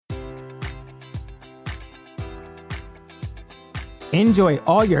Enjoy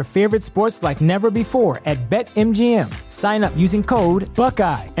all your favorite sports like never before at BetMGM. Sign up using code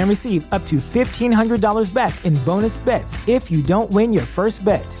Buckeye and receive up to $1,500 back in bonus bets if you don't win your first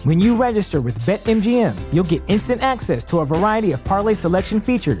bet. When you register with BetMGM, you'll get instant access to a variety of parlay selection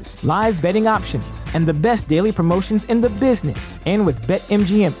features, live betting options, and the best daily promotions in the business. And with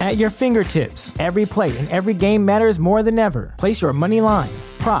BetMGM at your fingertips, every play and every game matters more than ever. Place your money line,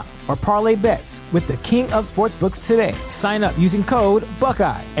 prop, or parlay bets with the king of sportsbooks today. Sign up using code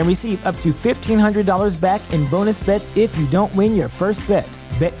Buckeye and receive up to $1,500 back in bonus bets if you don't win your first bet.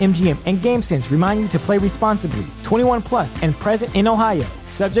 BetMGM and GameSense remind you to play responsibly. 21 plus and present in Ohio,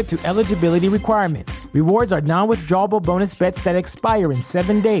 subject to eligibility requirements. Rewards are non-withdrawable bonus bets that expire in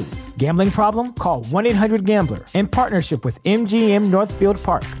 7 days. Gambling problem? Call 1-800-GAMBLER. In partnership with MGM Northfield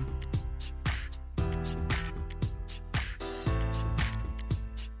Park.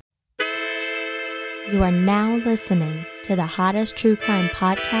 You are now listening to the hottest true crime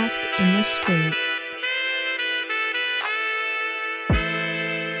podcast in the streets.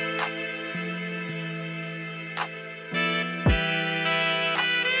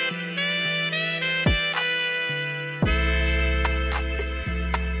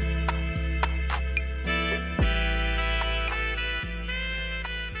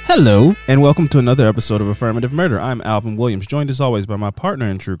 Hello, and welcome to another episode of Affirmative Murder. I'm Alvin Williams, joined as always by my partner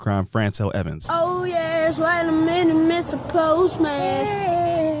in true crime, Francel Evans. Oh yes, wait a minute, Mr. Postman.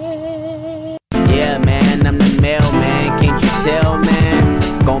 Yeah, man, I'm the mailman. Can't you tell, man?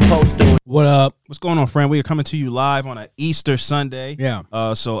 Gonna post it. What up? What's going on, friend? We are coming to you live on an Easter Sunday. Yeah.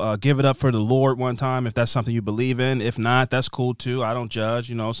 So give it up for the Lord one time if that's something you believe in. If not, that's cool too. I don't judge.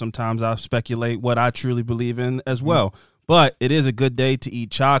 You know, sometimes I speculate what I truly believe in as well. But it is a good day to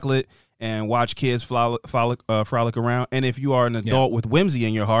eat chocolate and watch kids frolic around. And if you are an adult with whimsy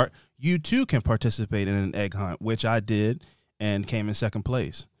in your heart, you too can participate in an egg hunt, which I did and came in second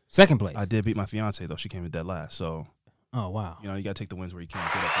place. Second place. I did beat my fiance, though. She came in dead last. So, oh, wow. You know, you got to take the wins where you can.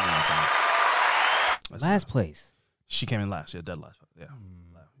 Get up for one time. Last place. She came in last. Yeah, dead last. Yeah.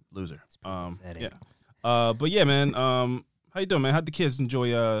 Loser. Yeah. But yeah, man. How you doing, man? How'd the kids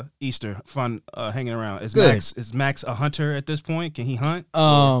enjoy Easter? Fun hanging around. Is Max a hunter at this point? Can he hunt?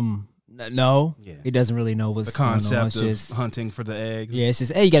 No. Yeah. He doesn't really know what's the concept going on. of just hunting for the egg. Yeah, it's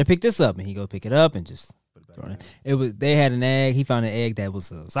just, hey, you got to pick this up, and he go pick it up and just throw it. They had an egg. He found an egg that was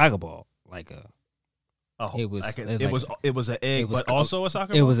a soccer ball, it was an egg, but also a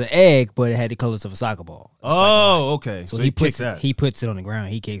soccer ball. It was an egg, but it had the colors of a soccer ball. Okay. So he puts it on the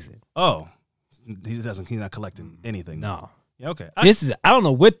ground. He kicks it. Oh, he's not collecting anything. No. Yeah, okay. I don't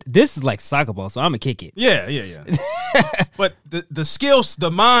know what this is, like soccer ball, so I'm gonna kick it. Yeah. But the skills, the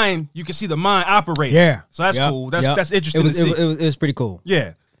mind, you can see the mind operating. Yeah. So that's cool. That's interesting to see. It was pretty cool.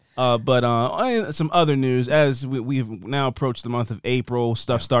 Yeah. But some other news, as we've now approached the month of April,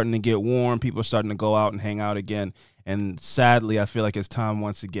 stuff's starting to get warm. People are starting to go out and hang out again. And sadly, I feel like it's time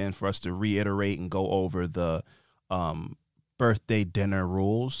once again for us to reiterate and go over the birthday dinner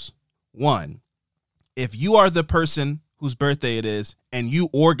rules. 1, if you are the person whose birthday it is and you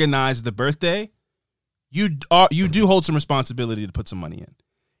organize the birthday, you do hold some responsibility to put some money in.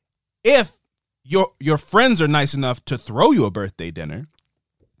 If your friends are nice enough to throw you a birthday dinner,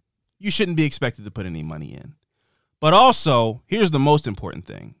 you shouldn't be expected to put any money in. But also, here's the most important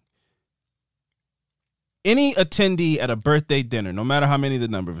thing. Any attendee at a birthday dinner, no matter how many the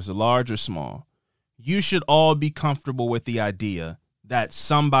number, if it's a large or small, you should all be comfortable with the idea that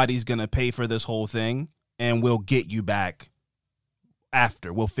somebody's going to pay for this whole thing and we'll get you back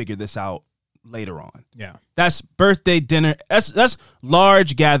after. We'll figure this out later on. Yeah. That's birthday dinner. That's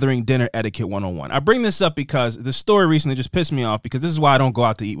large gathering dinner etiquette 101. I bring this up because the story recently just pissed me off because this is why I don't go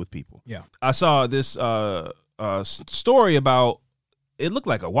out to eat with people. Yeah. I saw this story about, it looked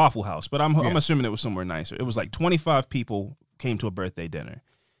like a Waffle House, but I'm assuming it was somewhere nicer. It was like 25 people came to a birthday dinner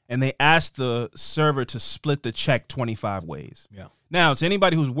and they asked the server to split the check 25 ways. Yeah. Now, to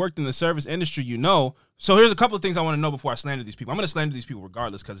anybody who's worked in the service industry, so here's a couple of things I want to know before I slander these people. I'm going to slander these people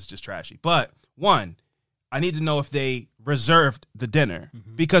regardless because it's just trashy. But 1, I need to know if they reserved the dinner.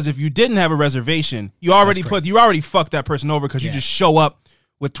 Mm-hmm. Because if you didn't have a reservation, you already fucked that person over because you just show up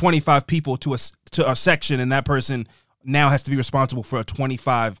with 25 people to a section and that person now has to be responsible for a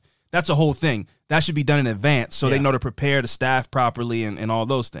 25. That's a whole thing. That should be done in advance so they know to prepare the staff properly and all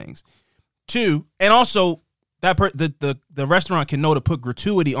those things. 2, and also the restaurant can know to put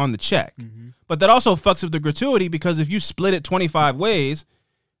gratuity on the check. Mm-hmm. But that also fucks up the gratuity because if you split it 25 ways,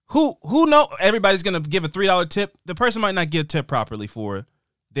 who know everybody's going to give a $3 tip? The person might not give a tip properly for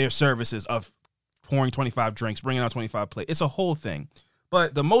their services of pouring 25 drinks, bringing out 25 plates. It's a whole thing.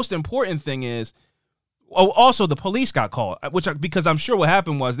 But the most important thing is Oh, also the police got called, because I'm sure what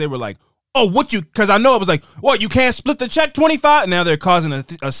happened was they were like, oh, because I know it was like, what, you can't split the check 25? Now they're causing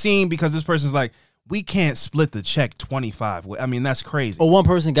a scene because this person's like, we can't split the check 25. I mean, that's crazy. Well, one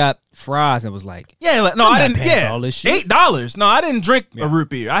person got fries and was like, yeah, no, I didn't. Yeah, all this shit. $8. No, I didn't drink a root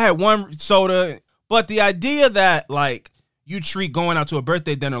beer. I had one soda. But the idea that like you treat going out to a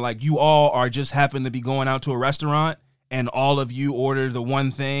birthday dinner like you all are just happen to be going out to a restaurant and all of you order the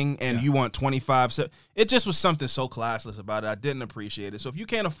one thing and you want 25. So it just was something so classless about it. I didn't appreciate it. So if you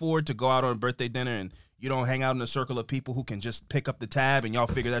can't afford to go out on a birthday dinner and you don't hang out in a circle of people who can just pick up the tab and y'all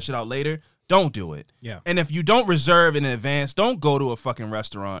figure that shit out later, don't do it. Yeah. And if you don't reserve in advance, don't go to a fucking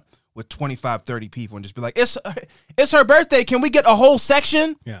restaurant with 25, 30 people and just be like, it's her birthday. Can we get a whole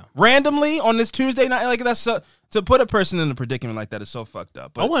section randomly on this Tuesday night? Like, that's to put a person in a predicament like that is so fucked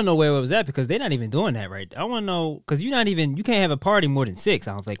up. But I want to know where it was at because they're not even doing that right. I want to know because you can't have a party more than 6.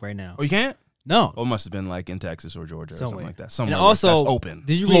 I don't think right now. Oh, you can't? No. Oh, it must have been like in Texas or Georgia or something like that. Somewhere and also, that's open.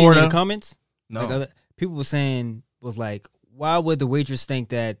 Did you Florida? read in the comments? No. Like people were saying was like, why would the waitress think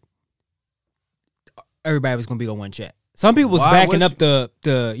that everybody was going to be on one check? Some people was backing up the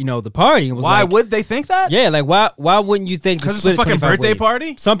party. And was why like, would they think that? Yeah, like why wouldn't you think? Because it's a fucking birthday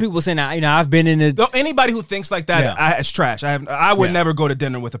party. Some people were saying, I've been in the. Anybody who thinks like that, it's trash. I would never go to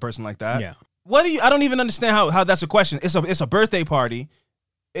dinner with a person like that. Yeah. I don't even understand how that's a question. It's a birthday party.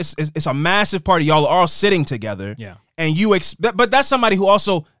 It's a massive party. Y'all are all sitting together. Yeah. And but that's somebody who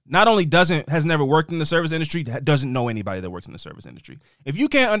also not only has never worked in the service industry, doesn't know anybody that works in the service industry. If you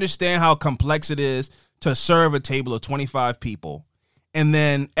can't understand how complex it is to serve a table of 25 people, and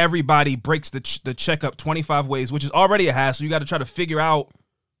then everybody breaks the check up 25 ways, which is already a hassle. You got to try to figure out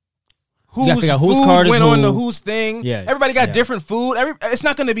whose card went on to whose thing. Yeah, everybody got different food. It's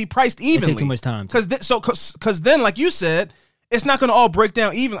not going to be priced evenly. It takes too much time. Because then, like you said, it's not going to all break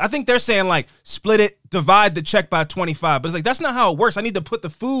down even. I think they're saying like split it, divide the check by 25. But it's like that's not how it works. I need to put the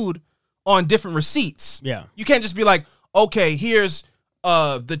food on different receipts. Yeah, you can't just be like, okay, here's.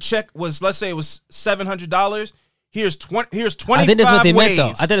 The check was, let's say it was $700. Here's 25 I think that's what they ways. meant, though.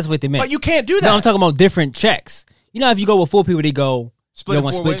 I think that's what they meant. But you can't do that. No, I'm talking about different checks. You know, if you go with 4 people, they go, y'all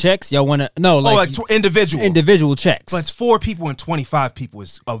want split checks? Y'all want to, individual checks. But it's 4 people and 25 people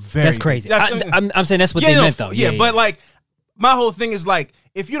is a very... That's crazy. I'm saying that's what they meant, though. Yeah, but like, my whole thing is like,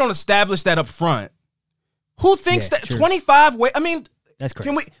 if you don't establish that up front, who thinks that true. 25 ways? I mean, that's crazy.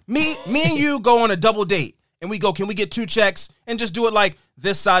 Can me and you go on a double date? And we go, can we get 2 checks and just do it like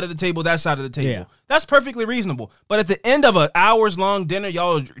this side of the table, that side of the table? Yeah. That's perfectly reasonable. But at the end of an hours-long dinner,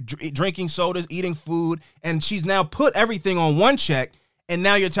 y'all are drinking sodas, eating food, and she's now put everything on one check, and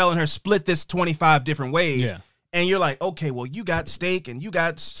now you're telling her split this 25 different ways. Yeah. And you're like, okay, well, you got steak and you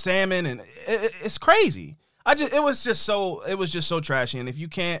got salmon, and it's crazy. It was just so trashy. And if you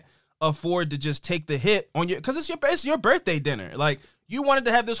can't afford to just take the hit on because it's your birthday dinner, like you wanted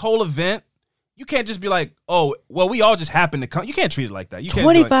to have this whole event. You can't just be like, oh, well, we all just happen to come. You can't treat it like that.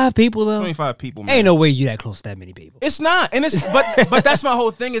 25 people, though? 25 people, man. Ain't no way you that close to that many people. It's not. And but that's my whole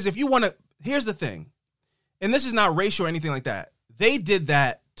thing is if you want to, here's the thing. And this is not racial or anything like that. They did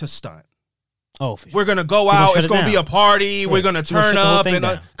that to stunt. Oh, for sure. We're going to go out. It's going to be a party. We're going to turn up.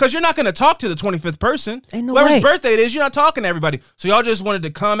 Because you're not going to talk to the 25th person. Ain't no Whoever's way. birthday it is, you're not talking to everybody. So y'all just wanted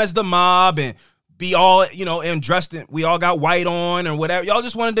to come as the mob and be all, and dressed in, we all got white on or whatever. Y'all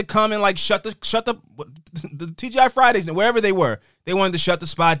just wanted to come and like shut the TGI Fridays, wherever they were. They wanted to shut the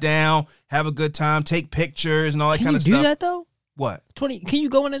spot down, have a good time, take pictures and all that kind of stuff. Can you do that though? What? 20? Can you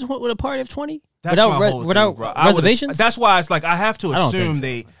go in with a party of 20? That's without reservations? That's why it's like I have to assume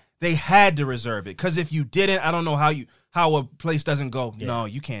they had to reserve it. Because if you didn't, I don't know how a place doesn't go. Yeah. No,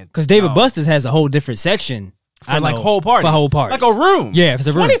 you can't. Because David Buster's has a whole different section. For like whole parties. For whole parties. Like a room. Yeah, if it's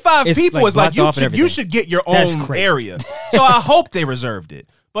a room. 25 people is like you should get your own area. So I hope they reserved it.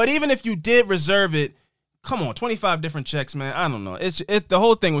 But even if you did reserve it, come on, 25 different checks, man. I don't know. The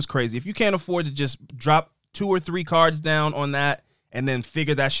whole thing was crazy. If you can't afford to just drop 2 or 3 cards down on that and then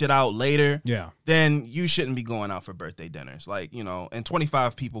figure that shit out later, then you shouldn't be going out for birthday dinners. Like, and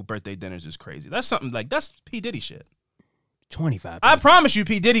 25 people birthday dinners is crazy. That's something like, that's P. Diddy shit. 25 people. I promise you,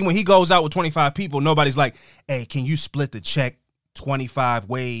 P. Diddy, when he goes out with 25 people, nobody's like, hey, can you split the check 25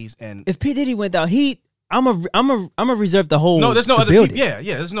 ways? And if P. Diddy went out, I'm a reserve the whole. No, there's no other people. Yeah.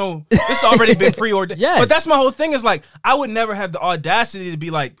 There's no. It's already been preordained. Yes. But that's my whole thing. Is like I would never have the audacity to be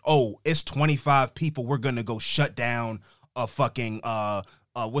like, oh, it's 25 people. We're gonna go shut down a fucking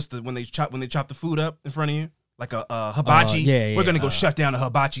when they chop the food up in front of you like a hibachi. We're gonna go shut down a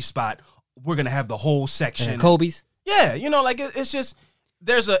hibachi spot. We're gonna have the whole section. Kobe's. Yeah, like it's just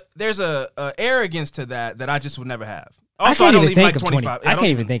there's a arrogance to that I just would never have. Also, I don't even like 25. I can't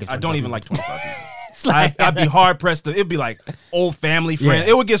even think of 25. I don't even like 25 people. like, I'd be hard pressed to. It'd be like old family friends.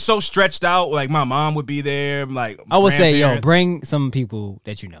 Yeah. It would get so stretched out. Like my mom would be there. Like I would say, yo, bring some people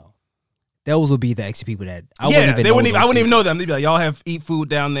that you know. Those would be the extra people that I wouldn't even. I wouldn't even know them. They'd be like, y'all eat food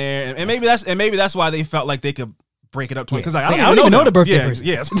down there, and maybe that's why they felt like they could break it up 20. Because I don't even know the birthday person.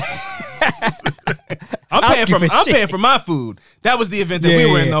 Yes. I'm paying for my food. That was the event that we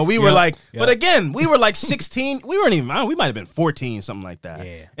were in, though. We were like, but again, we were like 16. We weren't even. We might have been 14, something like that.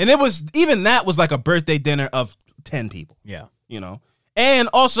 Yeah. And it was even that was like a birthday dinner of 10 people. Yeah. And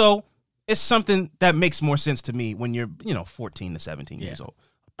also it's something that makes more sense to me when you're 14 to 17 years old.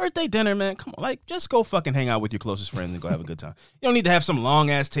 Birthday dinner, man. Come on, like just go fucking hang out with your closest friends and go have a good time. You don't need to have some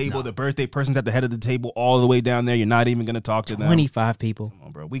long ass table. No. The birthday person's at the head of the table all the way down there. You're not even gonna talk to them. 25 people. Come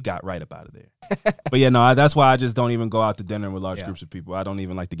on, bro. We got right up out of there. But yeah, no, that's why I just don't even go out to dinner with large groups of people. I don't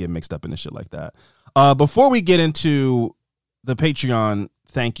even like to get mixed up in this shit like that. Before we get into the Patreon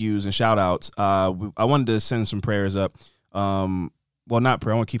thank yous and shout outs, I wanted to send some prayers up. Well, not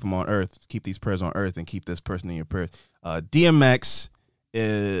prayer. I want to keep them on earth. Keep these prayers on earth and keep this person in your prayers. DMX.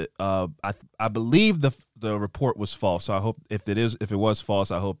 I believe the report was false. So I hope if it was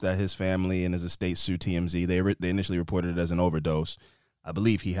false, I hope that his family and his estate sue TMZ. They initially reported it as an overdose. I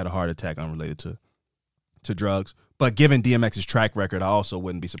believe he had a heart attack unrelated to drugs. But given DMX's track record, I also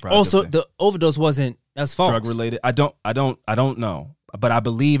wouldn't be surprised. Also, the overdose that's false. Drug related. I don't know. But I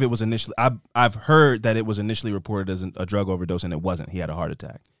believe it was initially. I've heard that it was initially reported as a drug overdose, and it wasn't. He had a heart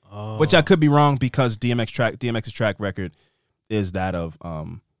attack, which I could be wrong because DMX's track record is that of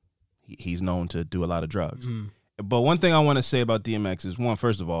he's known to do a lot of drugs. But one thing I want to say about DMX is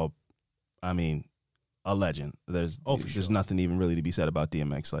first of all, I mean, a legend. There's nothing even really to be said about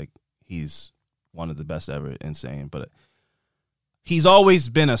DMX. Like he's one of the best ever, insane. But he's always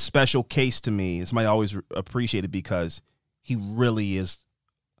been a special case to me. Somebody I always appreciate it because he really is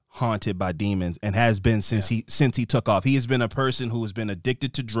haunted by demons and has been since he took off. He has been a person who has been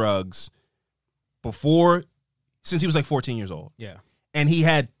addicted to drugs since he was like 14 years old. Yeah. And he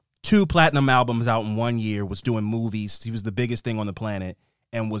had 2 platinum albums out in 1 year, was doing movies. He was the biggest thing on the planet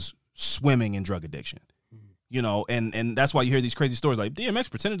and was swimming in drug addiction. And that's why you hear these crazy stories like DMX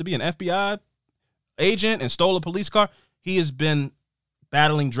pretended to be an FBI agent and stole a police car. He has been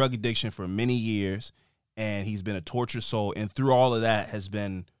battling drug addiction for many years, and he's been a tortured soul. And through all of that has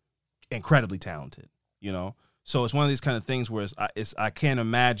been incredibly talented, So it's one of these kind of things where I can't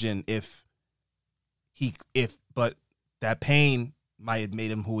imagine but that pain might have made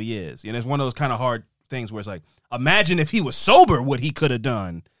him who he is. And it's one of those kind of hard things where it's like, imagine if he was sober, what he could have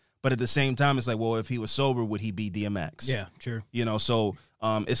done. But at the same time, it's like, well, if he was sober, would he be DMX? Yeah, sure. So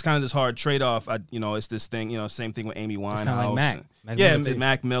it's kind of this hard trade-off. It's this thing, same thing with Amy Winehouse. Kind of like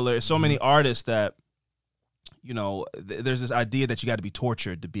Mac Miller. So many artists that, there's this idea that you got to be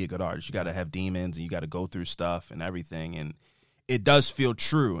tortured to be a good artist. You got to have demons and you got to go through stuff and everything. And it does feel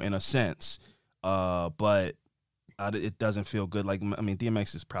true in a sense. But it doesn't feel good. Like, I mean,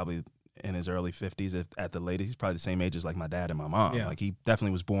 DMX is probably in his early 50s at the latest. He's probably the same age as like my dad and my mom. Yeah. Like he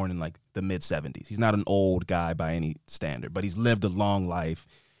definitely was born in like the mid 70s. He's not an old guy by any standard, but he's lived a long life.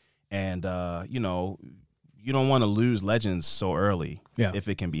 And, you don't want to lose legends so early if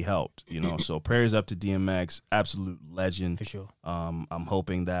it can be helped, So prayers up to DMX, absolute legend. For sure. I'm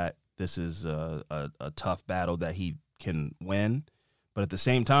hoping that this is a tough battle that he can win. But at the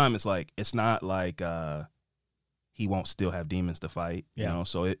same time, it's not like he won't still have demons to fight,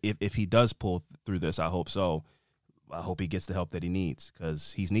 So if he does pull through this, I hope so. I hope he gets the help that he needs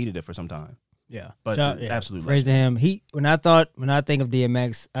because he's needed it for some time. Yeah, but absolutely, praise to him. When I think of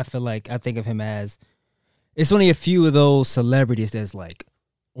DMX, I feel like I think of him as it's only a few of those celebrities that's like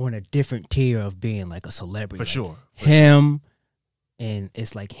on a different tier of being like a celebrity. For sure, him, and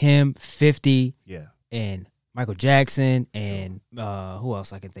it's like him, 50, and Michael Jackson, and who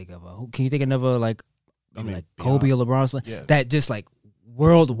else I can think of? Can you think of another like Kobe or LeBron? Yeah. That just like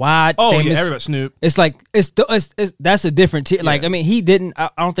worldwide. Oh famous. Yeah, everybody. Snoop. It's like it's that's a different tier. Yeah. Like I mean, he didn't. I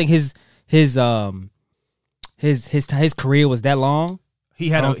don't think his career was that long. He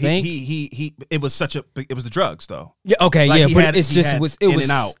had he it was the drugs though. Yeah. Okay. Like but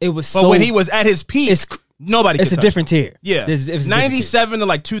it was. But when he was at his peak, nobody. It's a different tier. Yeah. 97 to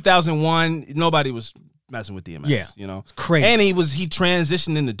like 2001, nobody was messing with DMX. Yeah. It's crazy. And he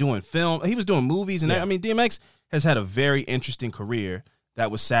transitioned into doing film. He was doing movies and I mean DMX has had a very interesting career that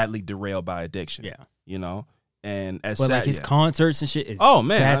was sadly derailed by addiction. Yeah. And like his concerts and shit. Oh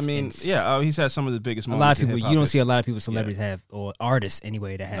man, I mean, he's had some of the biggest moments. A lot of people, you don't see a lot of people, celebrities have, or artists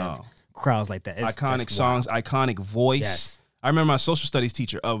anyway, that have crowds like that. Iconic songs, iconic voice. Yes. I remember my social studies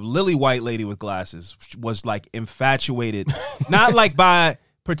teacher, a lily white lady with glasses, was like infatuated, not like by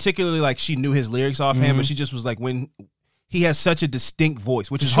particularly like she knew his lyrics offhand, but she just was like, when he has such a distinct voice,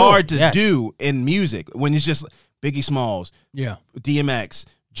 which is hard to do in music, when it's just Biggie Smalls, DMX,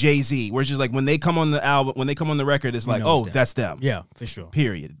 Jay-Z, where it's just like when they come on the album, when they come on the record, it's like, oh, that's them. Yeah, for sure.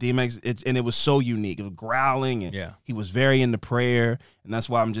 Period. DMX, and it was so unique. It was growling, and he was very into prayer, and that's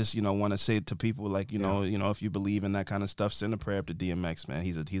why I'm just, want to say to people like, you know, if you believe in that kind of stuff, send a prayer up to DMX, man.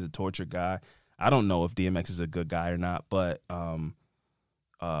 He's a tortured guy. I don't know if DMX is a good guy or not, but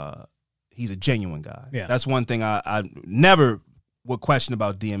he's a genuine guy. Yeah. That's one thing I never would question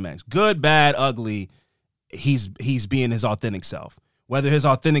about DMX. Good, bad, ugly, he's being his authentic self. Whether his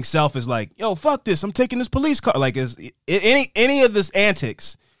authentic self is like, yo, fuck this, I'm taking this police car. Like, is any of this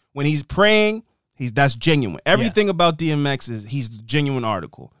antics, when he's praying, that's genuine. Everything about DMX is he's a genuine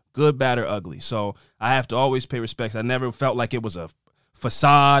article. Good, bad, or ugly. So I have to always pay respects. I never felt like it was a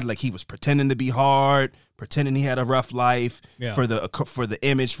facade, like he was pretending to be hard, pretending he had a rough life for the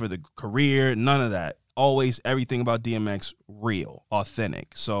image, for the career. None of that. Always everything about DMX real,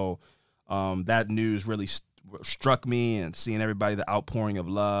 authentic. So that news really struck me, and seeing everybody, the outpouring of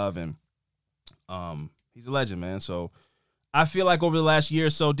love, and he's a legend, man. So I feel like over the last year or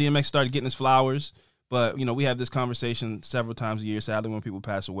so, DMX started getting his flowers. But we have this conversation several times a year. Sadly, when people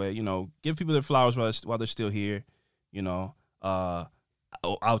pass away, give people their flowers while they're still here.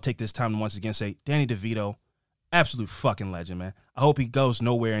 I'll take this time to once again say Danny DeVito, absolute fucking legend, man. I hope he goes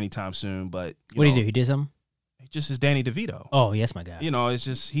nowhere anytime soon. But what did he do? He did something? Just as Danny DeVito. Oh, yes, my guy. It's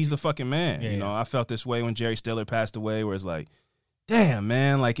just, he's the fucking man. I felt this way when Jerry Stiller passed away, where it's like, damn,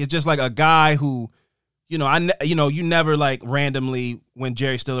 man, like it's just like a guy who, you never like randomly, when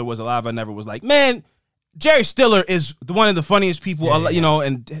Jerry Stiller was alive, I never was like, man, Jerry Stiller is one of the funniest people,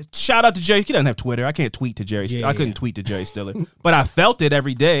 and shout out to Jerry. He doesn't have Twitter. I can't tweet to Jerry Stiller. I couldn't tweet to Jerry Stiller, but I felt it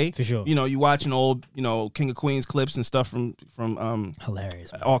every day. For sure. You watching old, King of Queens clips and stuff from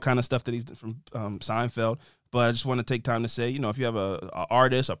hilarious, man. All kind of stuff that he's from Seinfeld. But I just want to take time to say, if you have a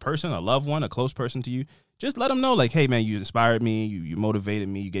artist, a person, a loved one, a close person to you, just let them know, like, hey, man, you inspired me, you motivated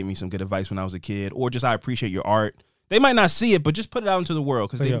me, you gave me some good advice when I was a kid, or just I appreciate your art. They might not see it, but just put it out into the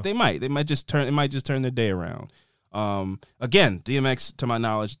world, because they might just turn their day around. Again, DMX, to my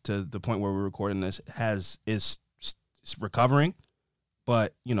knowledge, to the point where we're recording this, is recovering.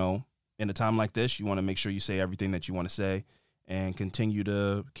 But in a time like this, you want to make sure you say everything that you want to say, and continue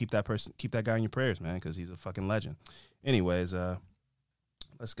to keep that guy in your prayers, man, because he's a fucking legend. Anyways,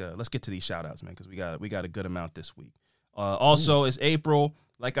 let's go. Let's get to these shout outs, man, because we got a good amount this week. Also, it's April.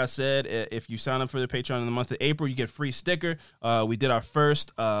 Like I said, if you sign up for the Patreon in the month of April, you get a free sticker. We did our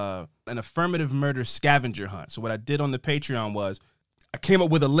first an affirmative murder scavenger hunt. So what I did on the Patreon was I came up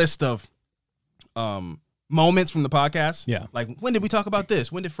with a list of moments from the podcast. Yeah. Like, when did we talk about this?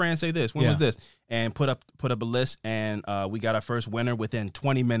 When did Fran say this? When was this? And put up a list, and we got our first winner within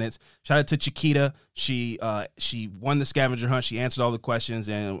 20 minutes. Shout out to Chiquita. She won the scavenger hunt. She answered all the questions,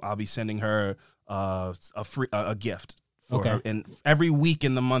 and I'll be sending her a gift for her. And every week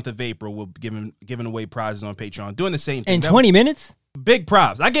in the month of April, we'll be giving away prizes on Patreon, doing the same thing. In 20 minutes? Big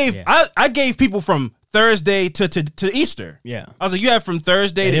props. I gave people from Thursday to Easter. Yeah. I was like, you have from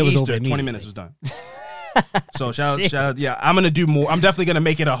Thursday to Easter. 20 minutes was done. So shout out. Yeah, I'm going to do more. I'm definitely going to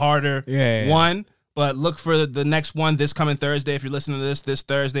make it a harder one. But look for the next one this coming Thursday. If you're listening to this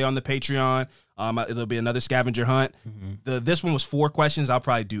Thursday on the Patreon, it'll be another scavenger hunt. Mm-hmm. This one was 4 questions. I'll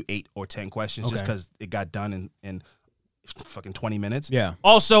probably do 8 or 10 questions just because it got done in fucking 20 minutes. Yeah.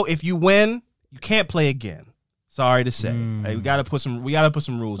 Also, if you win, you can't play again. Sorry to say. Hey, we gotta put some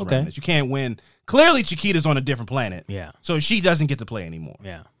rules around this. You can't win. Clearly, Chiquita's on a different planet. Yeah. So she doesn't get to play anymore.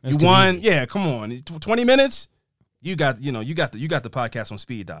 Yeah. You won. Easy. Yeah, come on. 20 minutes. You got the podcast on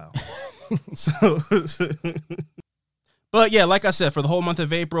speed dial. But yeah, like I said, for the whole month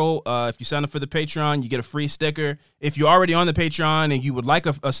of April, if you sign up for the Patreon, you get a free sticker. If you're already on the Patreon and you would like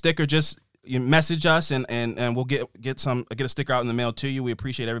a sticker, just you message us and we'll get a sticker out in the mail to you. We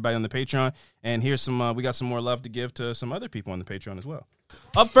appreciate everybody on the Patreon. And here's we got some more love to give to some other people on the Patreon as well.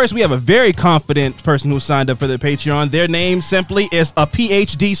 Up first, we have a very confident person who signed up for the Patreon. Their name simply is a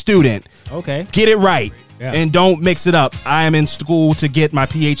PhD student. Okay. Get it right. Yeah. And don't mix it up. I am in school to get my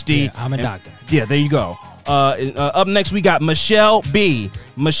PhD. Yeah, I'm a doctor. Yeah, there you go. Up next, we got Michelle B.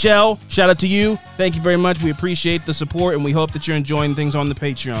 Michelle, shout out to you. Thank you very much. We appreciate the support, and we hope that you're enjoying things on the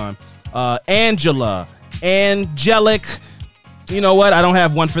Patreon. Angelic. You know what? I don't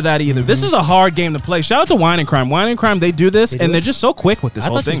have one for that either. Mm-hmm. This is a hard game to play. Shout out to Wine and Crime. Wine and Crime, they do this, and they're just so quick with this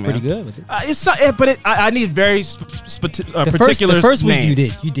whole thing, man. I thought you was pretty good with it. I need very particular The first names.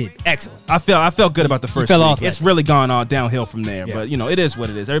 week you did excellent. I felt good about the first week. Off it's really gone on downhill from there, but it is what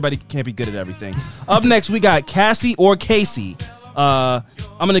it is. Everybody can't be good at everything. Up next, we got Cassie or Casey. I'm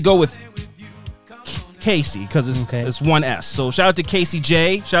gonna go with Casey because it's one S. So shout out to Casey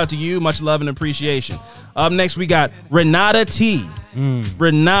J. Shout out to you. Much love and appreciation. Up next we got Renata T.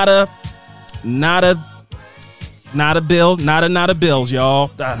 Renata, not a Bills,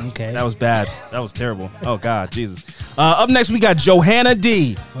 y'all. Okay. That was bad. That was terrible. Oh God, Jesus. Up next we got Johanna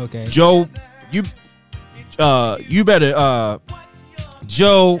D. Okay. Joe, you better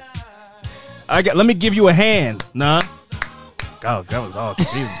Joe. Let me give you a hand. Nah. Oh, that was all.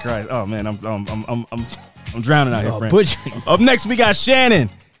 Jesus Christ. Oh man, I'm drowning out here, friend. Butchering. Up next we got Shannon.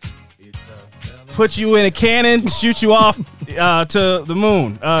 Put you in a cannon, shoot you off to the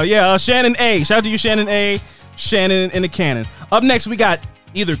moon. Shannon A. Shout out to you, Shannon A. Shannon in a cannon. Up next we got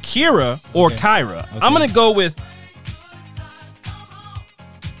either Kira or Kyra. Okay. I'm gonna go with,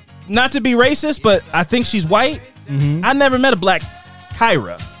 not to be racist, but I think she's white. I never met a black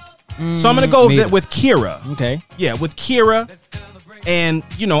Kyra. So I'm going to go with Kira. Okay. Yeah, with Kira. And,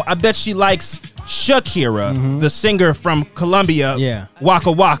 I bet she likes Shakira, the singer from Colombia. Yeah.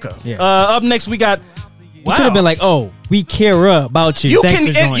 Waka Waka. Yeah. Up next, we got... You could have been like, oh, we care about you.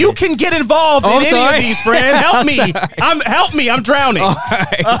 You can get involved in any of these, friend. Help me. Help me. I'm drowning. All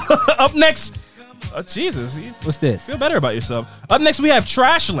right. Up next... Jesus. What's this? Feel better about yourself. Up next, we have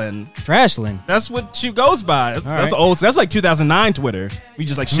Trashlyn. Trashlyn. That's what she goes by. That's old. That's like 2009 Twitter. We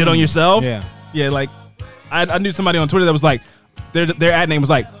just like shit on yourself. Yeah. Yeah, like I knew somebody on Twitter that was like, their ad name was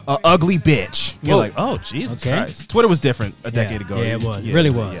like, ugly bitch. You're like, oh, Jesus Christ. Twitter was different a decade ago. Yeah, it was. It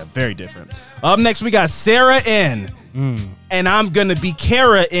really was. Yeah, very different. Up next, we got Sarah N. And I'm going to be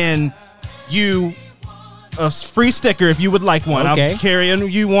Kara N. You a free sticker if you would like one. Okay. I'm carrying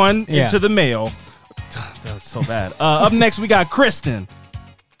you one into the mail. That was so bad. Up next, we got Kristen.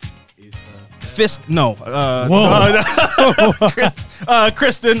 Kristen.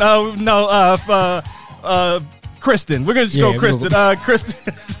 Kristen. We're gonna just go Kristen.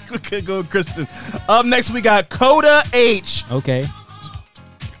 Kristen. We could go Kristen. Up next, we got Coda H. Okay.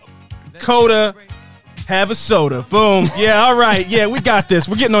 Coda, have a soda. Boom. Yeah. All right. Yeah, we got this.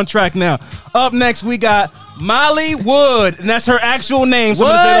 We're getting on track now. Up next, we got Molly Wood, and that's her actual name. So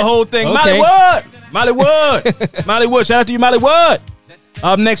I'm gonna say the whole thing. Okay. Molly Wood. Molly Wood. Shout out to you, Molly Wood.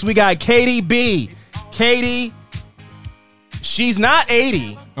 Up next, we got Katie B. Katie, she's not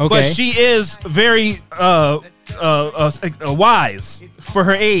 80, but she is very wise for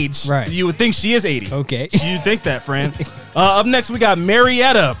her age. Right. You would think she is 80. Okay. You'd think that, friend. Up next, we got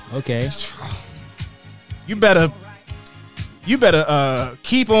Marietta. Okay. You better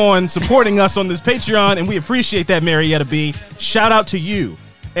keep on supporting us on this Patreon, and we appreciate that, Marietta B. Shout out to you.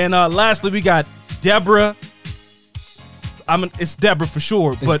 And lastly, we got Deborah. It's Deborah for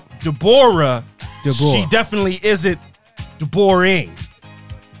sure, but Deborah. She definitely isn't Deboring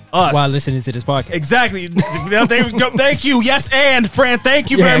us while listening to this podcast. Exactly. Thank you. Yes, and Fran,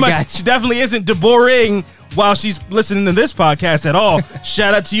 thank you very much. She definitely isn't Deboring while she's listening to this podcast at all.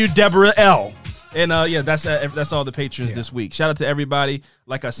 Shout out to you, Deborah L. And that's all the patrons this week. Shout out to everybody.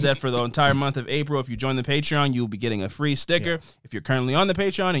 Like I said, for the entire month of April, if you join the Patreon, you'll be getting a free sticker. If you're currently on the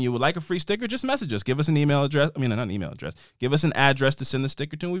Patreon and you would like a free sticker, just message us. Give us an email address. Not an email address. Give us an address to send the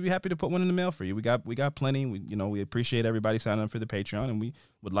sticker to, and we'd be happy to put one in the mail for you. We got plenty. We appreciate everybody signing up for the Patreon, and we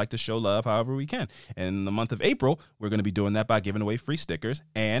would like to show love however we can. And in the month of April, we're going to be doing that by giving away free stickers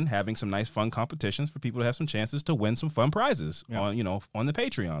and having some nice fun competitions for people to have some chances to win some fun prizes on the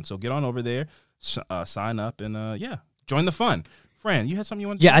Patreon. So get on over there. Sign up and join the fun. Fran, you had something you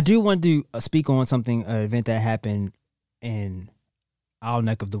wanted to say? I do want to speak on something, an event that happened in our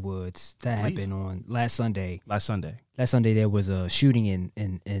neck of the woods that happened on last Sunday. Last Sunday there was a shooting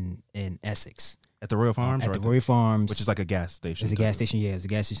in Essex. At the Royal Farms? At the Royal Farms. Which is like a gas station. It's a gas station, yeah. It was a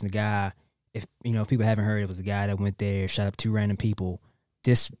gas station. The guy, if people haven't heard, it was a guy that went there, shot up 2 random people.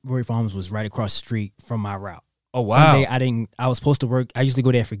 This Royal Farms was right across the street from my route. Oh, wow. Sunday, I was supposed to work. I usually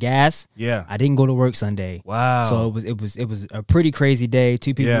go there for gas. Yeah. I didn't go to work Sunday. Wow. So it was a pretty crazy day.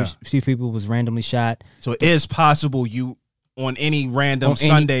 Two people was randomly shot. So it is possible you, on any random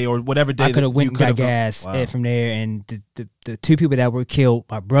Sunday or whatever day, I could have went and got gas from there. And the 2 people that were killed,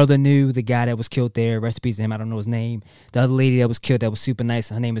 my brother knew the guy that was killed there. Rest in peace to him. I don't know his name. The other lady that was killed that was super nice,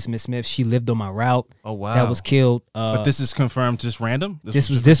 her name is Miss Smith. She lived on my route. Oh, wow. That was killed. But this is confirmed just random? This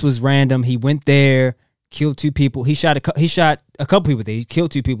was random. He went there. Killed 2 people. He shot a couple people there. He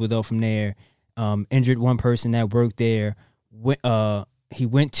killed 2 people though from there. Injured 1 person that worked there. He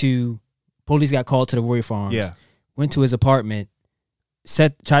went to police. Got called to the Royal Farms. Yeah. Went to his apartment.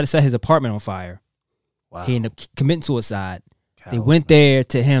 Tried to set his apartment on fire. Wow. He ended up committing suicide. They went there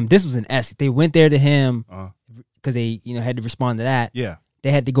to him. This was in Essex. They went there to him because they had to respond to that. Yeah.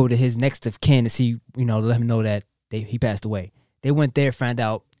 They had to go to his next of kin to see let him know that he passed away. They went there, found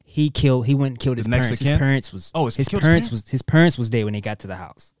out he went and killed his parents. His parents was there when they got to the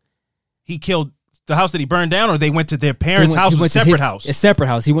house. He killed the house that he burned down, or they went to their parents' house, a separate house? A separate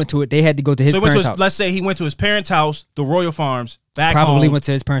house. He went to it. They had to go to his parents' house. Let's say he went to his parents' house, the Royal Farms, back Probably home. Went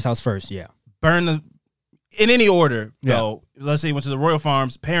to his parents' house first, yeah. In any order, though. Let's say he went to the Royal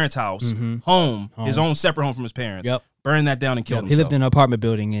Farms, parents' house, home, his own separate home from his parents. Yep. Burned that down and killed himself. He lived in an apartment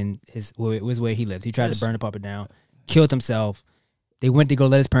building, and it was where he lived. He tried to burn the apartment down, killed himself. They went to go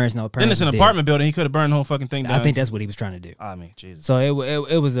let his parents know. Then it's an apartment building. He could have burned the whole fucking thing down. I think that's what he was trying to do. I mean, Jesus. So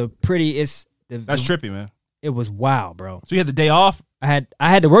it was a pretty. That's trippy, man. It was wild, bro. So you had the day off? I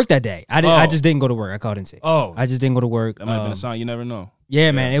had to work that day. I just didn't go to work. I called in sick. Oh, I just didn't go to work. That might have been a sign. You never know.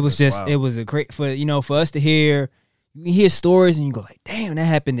 Yeah, man. It was just wild. It was a great for us to hear. You hear stories and you go like, damn, that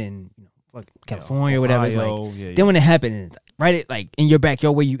happened in California or whatever. It's like then when it happened, it's right like in your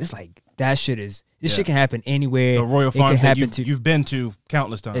backyard where it's like that shit is. This shit can happen anywhere. The Royal Farms that you've been to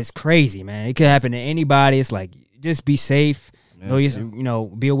countless times. It's crazy, man. It could happen to anybody. It's like just be safe.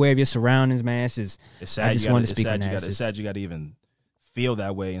 Be aware of your surroundings, man. It's sad. I just wanted to speak on that. It's sad you got to even feel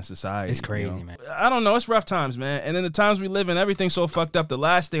that way in society. It's crazy, man. I don't know. It's rough times, man. And in the times we live in, everything's so fucked up. The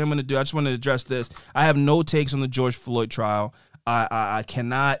last thing I'm going to do, I just want to address this. I have no takes on the George Floyd trial. I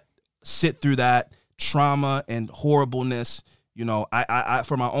cannot sit through that trauma and horribleness. I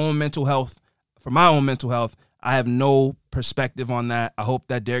for my own mental health, I have no perspective on that. I hope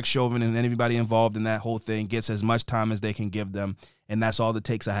that Derek Chauvin and anybody involved in that whole thing gets as much time as they can give them. And that's all the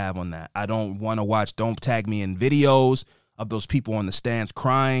takes I have on that. I don't want to watch. Don't tag me in videos of those people on the stands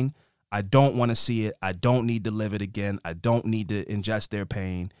crying. I don't want to see it. I don't need to live it again. I don't need to ingest their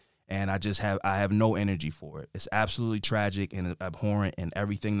pain. And I have no energy for it. It's absolutely tragic and abhorrent, and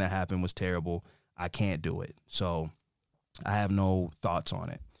everything that happened was terrible. I can't do it. So I have no thoughts on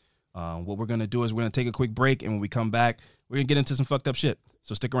it. What we're going to do is we're going to take a quick break, and when we come back, we're going to get into some fucked up shit.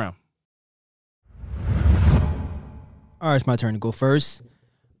 So stick around. All right, it's my turn to go first.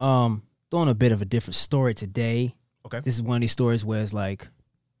 Throwing a bit of a different story today. Okay. This is one of these stories where it's like,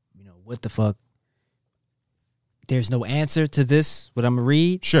 what the fuck? There's no answer to this, what I'm going to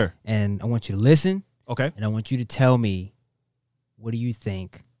read. Sure. And I want you to listen. Okay. And I want you to tell me, what do you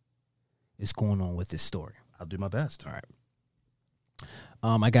think is going on with this story? I'll do my best. All right.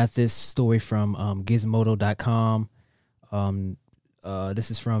 I got this story from Gizmodo.com.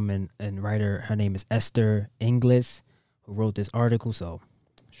 This is from a writer. Her name is Esther Inglis, who wrote this article. So,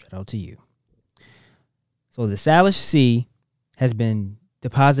 shout out to you. So, the Salish Sea has been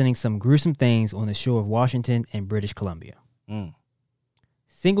depositing some gruesome things on the shore of Washington and British Columbia.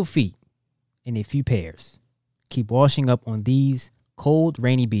 Single feet in a few pairs keep washing up on these cold,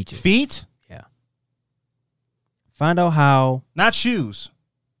 rainy beaches. Feet? Yeah. Find out how. Not shoes.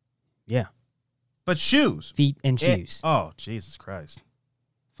 Yeah. But shoes. Feet and shoes. Oh, Jesus Christ.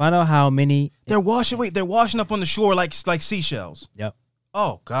 Find out how many. They're washing up on the shore like seashells. Yep.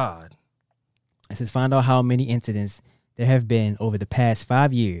 Oh, God. It says find out how many incidents there have been over the past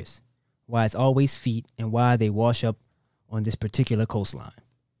 5 years, why it's always feet, and why they wash up on this particular coastline.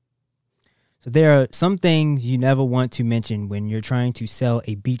 So there are some things you never want to mention when you're trying to sell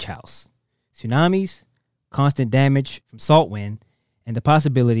a beach house. Tsunamis, constant damage from salt wind, and the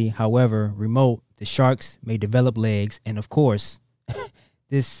possibility, however remote, the sharks may develop legs, and of course,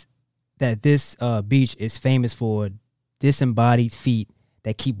 this beach is famous for disembodied feet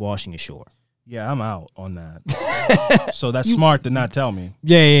that keep washing ashore. Yeah, I'm out on that. So that's smart to not tell me.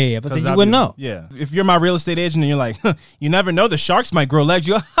 Yeah. But then you wouldn't know. Yeah. If you're my real estate agent and you're like, you never know, the sharks might grow legs.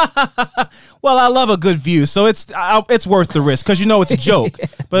 You go, well, I love a good view, so it's worth the risk because it's a joke.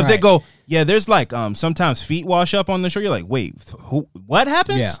 But if they go, yeah, there's like sometimes feet wash up on the shore. You're like, wait, what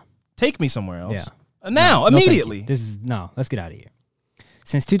happens? Yeah. Take me somewhere else. Yeah. Now, immediately. Let's get out of here.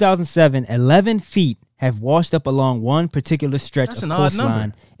 Since 2007, 11 feet have washed up along one particular stretch of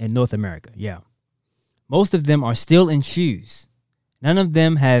coastline in North America. Yeah. Most of them are still in shoes. None of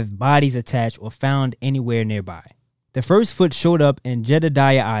them have bodies attached or found anywhere nearby. The first foot showed up in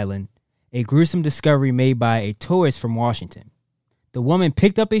Jedediah Island, a gruesome discovery made by a tourist from Washington. The woman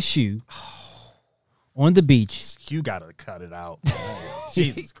picked up a shoe on the beach. You gotta cut it out.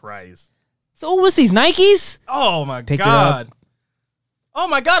 Jesus Christ. So what's these, Nikes? Oh, my God. Oh,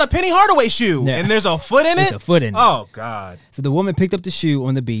 my God, a Penny Hardaway shoe. Yeah. And there's a foot in it? There's a foot in it. Oh, God. So the woman picked up the shoe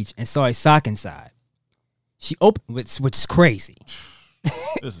on the beach and saw a sock inside. She opened, which is crazy.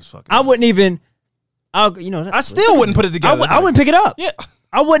 This is fucking I wouldn't even, I still wouldn't put it together. I wouldn't pick it up. Yeah.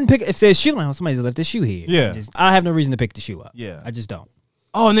 I wouldn't pick it. If it says shoe, like, somebody just left the shoe here. Yeah. I have no reason to pick the shoe up. Yeah. I just don't.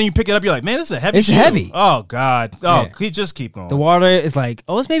 Oh, and then you pick it up, you're like, man, this is a heavy shoe. It's heavy. Oh, God. Oh, just keep going. The water is like,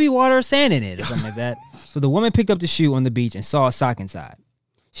 it's maybe water or sand in it or something like that. So the woman picked up the shoe on the beach and saw a sock inside.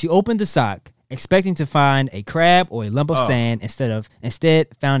 She opened the sock, expecting to find a crab or a lump of sand. Instead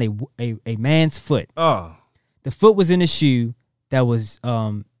found a man's foot. Oh. The foot was in a shoe that was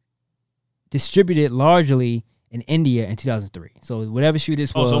distributed largely in India in 2003. So whatever shoe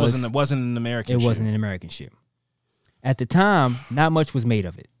this was, so it wasn't an American shoe. It wasn't an American shoe. At the time, not much was made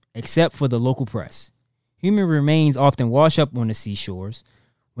of it, except for the local press. Human remains often wash up on the seashores.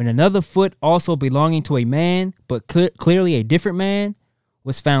 When another foot, also belonging to a man, but clearly a different man,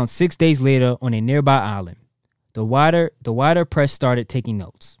 was found 6 days later on a nearby island, the wider press started taking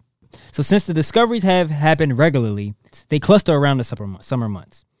notes. So since the discoveries have happened regularly, they cluster around the summer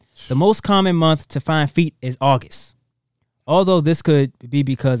months. The most common month to find feet is August. Although this could be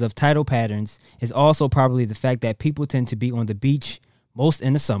because of tidal patterns, it's also probably the fact that people tend to be on the beach most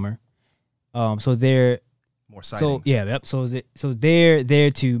in the summer. So they're more sightings. So they're there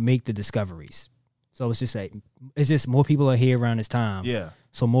to make the discoveries. So it's just more people are here around this time. Yeah.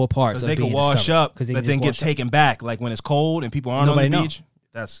 So more parts. They can wash up, but then get taken back. Like when it's cold and people aren't on the beach.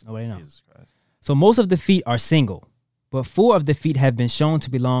 That's nobody knows. Jesus Christ. So most of the feet are single, but 4 of the feet have been shown to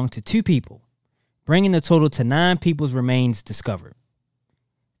belong to 2 people, bringing the total to 9 people's remains discovered.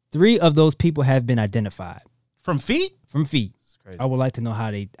 3 of those people have been identified. From feet? From feet. I would like to know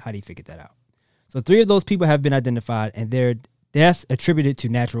how they figured that out. So 3 of those people have been identified, and their deaths attributed to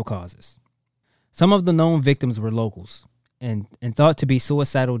natural causes. Some of the known victims were locals and thought to be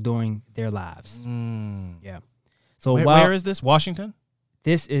suicidal during their lives. Yeah. So where is this? Washington?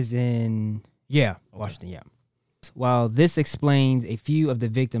 This is in Washington. Yeah. While this explains a few of the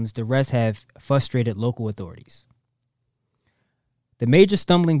victims, the rest have frustrated local authorities. The major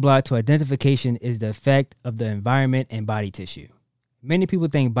stumbling block to identification is the effect of the environment and body tissue. Many people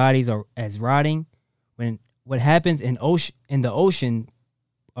think bodies are as rotting when what happens in the ocean,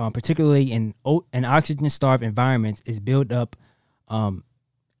 particularly in oxygen-starved environments, is built up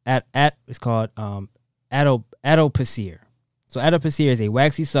it's called adipocere. So adipocere is a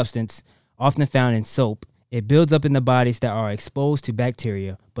waxy substance often found in soap. It builds up in the bodies that are exposed to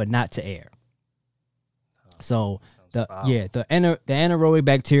bacteria, but not to air. So the anaerobic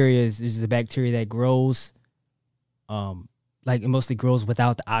bacteria is a bacteria that grows, it mostly grows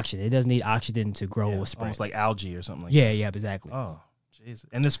without the oxygen. It doesn't need oxygen to grow or spread. Almost like algae or something like that. Yeah, exactly. Oh, jeez.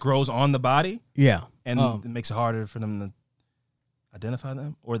 And this grows on the body? Yeah. And it makes it harder for them to identify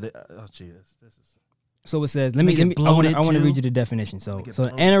them? Or this is... So it says, I want to read you the definition. So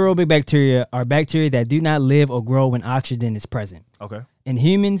anaerobic bacteria are bacteria that do not live or grow when oxygen is present. Okay. In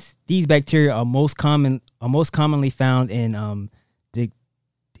humans, these bacteria are most commonly found in the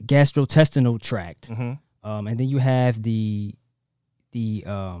gastrointestinal tract. Mm-hmm. And then you have the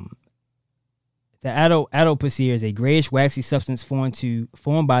adipocere is a grayish waxy substance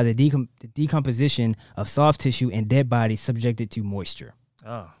formed by the decomposition of soft tissue in dead bodies subjected to moisture.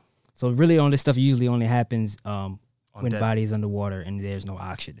 Oh. So really, all this stuff usually only happens when body is underwater and there's no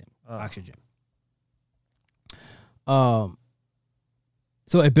oxygen. So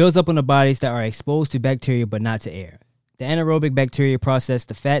it builds up on the bodies that are exposed to bacteria but not to air. The anaerobic bacteria process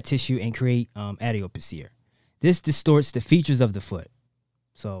the fat tissue and create adipocere. This distorts the features of the foot.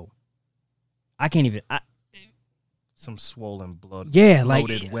 So I can't even... Some swollen blood. Yeah,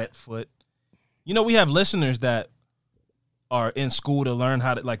 bloated, wet foot. You know, we have listeners that are in school to learn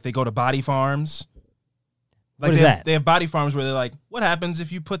how to, they go to body farms. What is that? They have body farms where they're like, what happens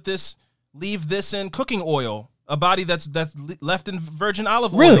if you leave this in cooking oil, a body that's left in virgin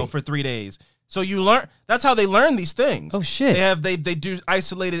olive oil for 3 days. So you learn, that's how they learn these things. Oh shit. They do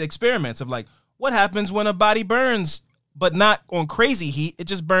isolated experiments of what happens when a body burns, but not on crazy heat. It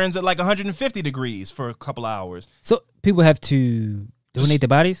just burns at 150 degrees for a couple hours. So people have to donate the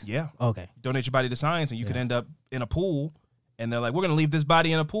bodies? Yeah. Okay. Donate your body to science and you could end up in a pool. And they're like, we're going to leave this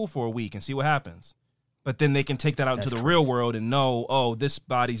body in a pool for a week and see what happens. But then they can take that out into the real world and know, this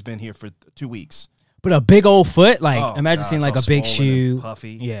body's been here for 2 weeks. But a big old foot? Imagine seeing a big shoe.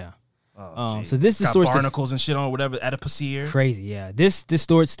 Puffy. Yeah. So this distorts barnacles and shit on, whatever, adipocere. Crazy, yeah. This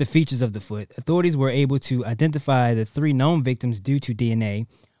distorts the features of the foot. Authorities were able to identify the 3 known victims due to DNA,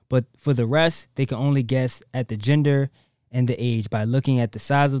 but for the rest, they can only guess at the gender and the age by looking at the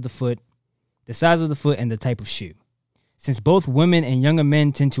size of the foot and the type of shoe. Since both women and younger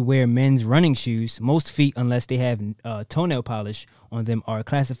men tend to wear men's running shoes, most feet, unless they have toenail polish on them, are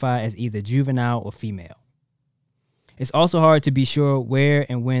classified as either juvenile or female. It's also hard to be sure where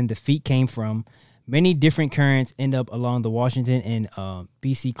and when the feet came from. Many different currents end up along the Washington and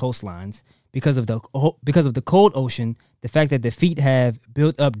BC coastlines because of the cold ocean. The fact that the feet have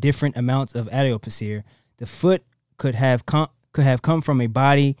built up different amounts of adipocere, the foot could have come from a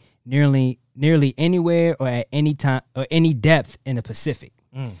body nearly nearly anywhere or at any time or any depth in the Pacific,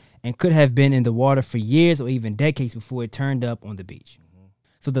 and could have been in the water for years or even decades before it turned up on the beach.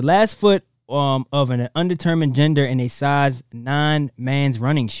 So the last foot of an undetermined gender in a size 9 man's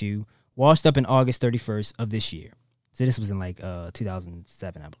running shoe washed up in August 31st of this year. So this was in like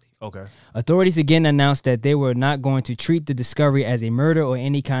 2007, I believe. Okay. Authorities again announced that they were not going to treat the discovery as a murder or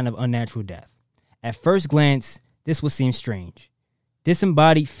any kind of unnatural death. At first glance, this would seem strange.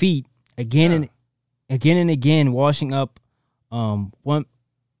 Disembodied feet again and again washing up on one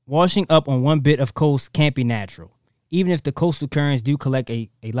bit of coast can't be natural. Even if the coastal currents do collect a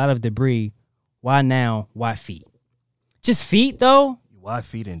lot of debris, why now? Why feet? Just feet, though? Why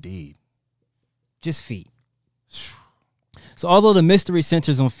feet indeed? Just feet. So although the mystery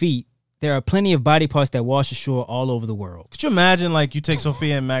centers on feet, there are plenty of body parts that wash ashore all over the world. Could you imagine, like, you take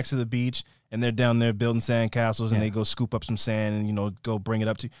Sophia and Max to the beach, and they're down there building sand castles, and they go scoop up some sand and, you know, go bring it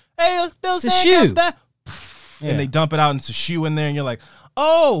up to you. Hey, let's build sand castle. And they dump it out, and it's a shoe in there, and you're like,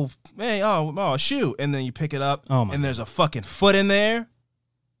 oh, man, a shoe. And then you pick it up, and there's a fucking foot in there.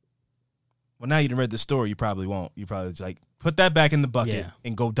 Well, now you read the story, you probably won't. You probably just like, put that back in the bucket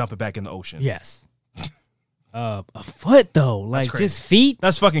and go dump it back in the ocean. Yes. A foot, though. Like, just feet?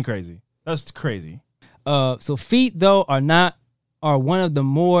 That's fucking crazy. That's crazy. So feet, though, are one of the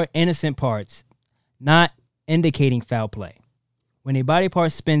more innocent parts, not indicating foul play. When a body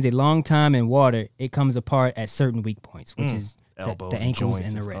part spends a long time in water, it comes apart at certain weak points, which is the ankles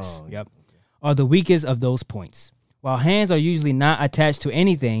and the wrists. Are the weakest of those points. While hands are usually not attached to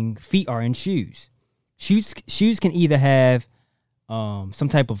anything, feet are in shoes. Shoes can either have some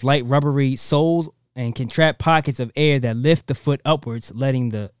type of light rubbery soles and can trap pockets of air that lift the foot upwards,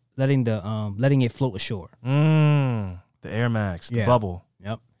 letting it float ashore. The Air Max, the bubble.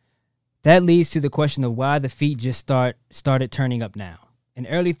 Yep. That leads to the question of why the feet just started turning up now. An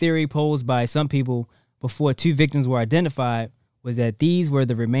early theory posed by some people before 2 victims were identified was that these were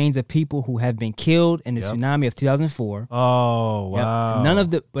the remains of people who have been killed in the tsunami of 2004. Oh, wow.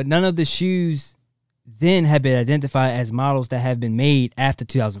 Yep. None of the shoes then have been identified as models that have been made after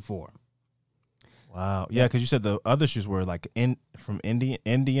 2004. Wow. Yeah, because you said the other shoes were like from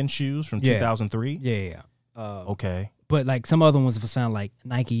Indian shoes from 2003? Yeah. Okay. But like some other ones was found like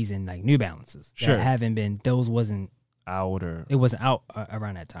Nikes and like New Balances. Sure. That haven't been, those wasn't out or it wasn't out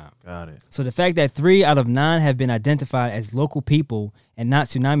around that time. Got it. So the fact that 3 out of 9 have been identified as local people and not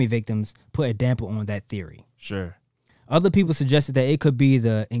tsunami victims put a damper on that theory. Sure. Other people suggested that it could be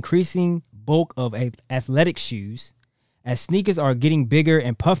the increasing bulk of athletic shoes. As sneakers are getting bigger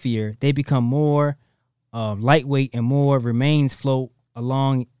and puffier, they become more lightweight and more remains float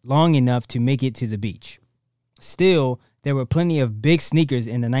along long enough to make it to the beach. Still, there were plenty of big sneakers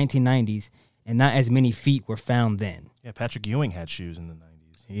in the 1990s, and not as many feet were found then. Yeah, Patrick Ewing had shoes in the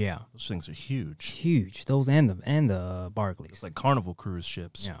 90s. Yeah. Those things are huge. Huge. Those and the Barclays. It's like Carnival cruise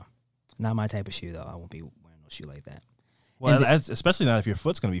ships. Yeah. Not my type of shoe, though. I won't be wearing no shoe like that. Well, especially not if your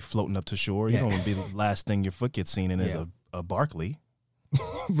foot's going to be floating up to shore. You don't want to be the last thing your foot gets seen in is a Barkley.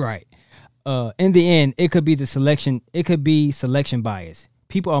 Right. In the end, it could be selection bias.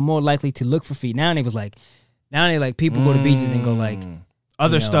 People are more likely to look for feet. Now they like people go to beaches and go like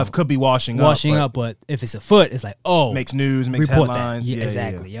other stuff could be washing up, but if it's a foot, it's like, oh, makes news, makes headlines. Yeah,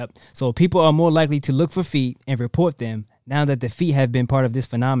 exactly. Yep. So people are more likely to look for feet and report them. Now that the feet have been part of this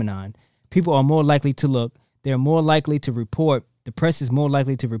phenomenon, people are more likely to look. They're more likely to report. The press is more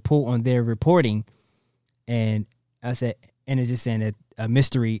likely to report on their reporting, and it's just saying that a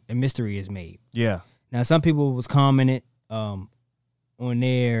mystery is made. Yeah. Now some people was commenting on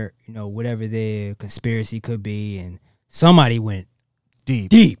their, whatever their conspiracy could be, and somebody went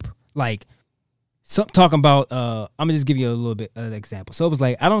deep, like talking about. I'm gonna just give you a little bit of an example. So it was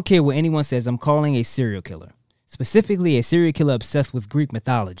like, I don't care what anyone says. I'm calling a serial killer, specifically a serial killer obsessed with Greek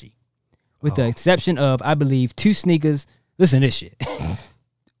mythology. With the exception of, I believe, 2 sneakers. Listen to this shit.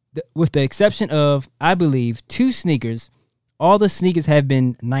 With the exception of, I believe, 2 sneakers, all the sneakers have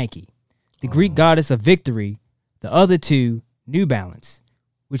been Nike. The Greek goddess of victory. The other 2, New Balance,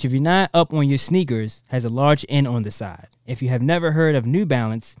 which if you're not up on your sneakers, has a large N on the side. If you have never heard of New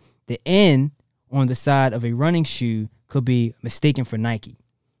Balance, the N on the side of a running shoe could be mistaken for Nike.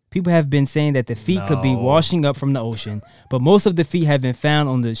 People have been saying that the feet could be washing up from the ocean, but most of the feet have been found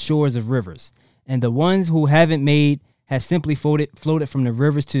on the shores of rivers. And the ones who haven't made have simply floated from the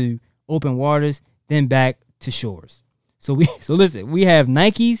rivers to open waters, then back to shores. So listen, we have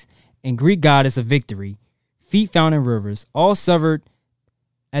Nikes and Greek goddess of victory, feet found in rivers, all severed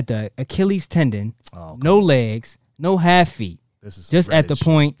at the Achilles tendon, no legs, no half feet. This is just at the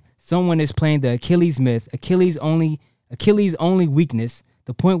point someone is playing the Achilles myth, Achilles' only weakness,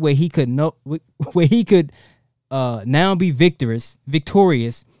 the point where he could now be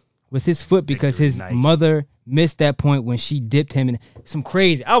victorious with his foot because his mother missed that point when she dipped him in some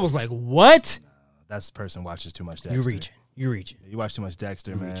crazy. I was like, what? That person watches too much Dexter. You're reaching. You watch too much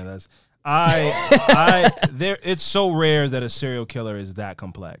Dexter, man. That's it's so rare that a serial killer is that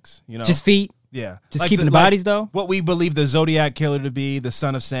complex. You know, just feet. Yeah, just keeping the bodies though. What we believe the Zodiac killer to be, the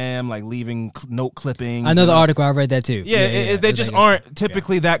son of Sam, like leaving note clippings. Another article I read that too. Yeah, they just aren't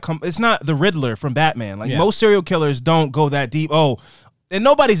typically that. It's not the Riddler from Batman. Like most serial killers don't go that deep. Oh. And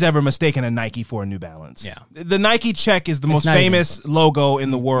nobody's ever mistaken a Nike for a New Balance. Yeah. The Nike check is the most famous logo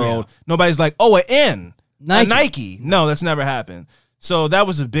in the world. Yeah. Nobody's like, oh, an N. Nike. A Nike. No, that's never happened. So that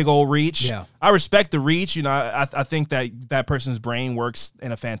was a big old reach. Yeah. I respect the reach. You know, I think that person's brain works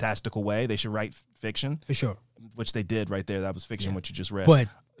in a fantastical way. They should write fiction. For sure. Which they did right there. That was fiction, what you just read. But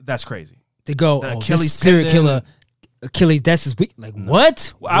that's crazy. To go, Achilles serial killer, Achilles, that's his weak. Like,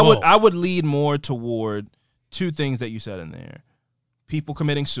 what? I would lead more toward two things that you said in there. People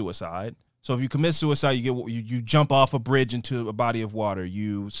committing suicide. So if you commit suicide, you jump off a bridge into a body of water.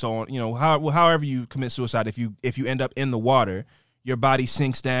 However you commit suicide. If you end up in the water, your body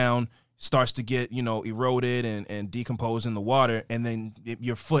sinks down, starts to get eroded and decompose in the water, and then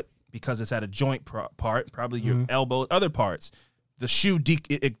your foot, because it's at a joint part, probably your elbow, other parts, the shoe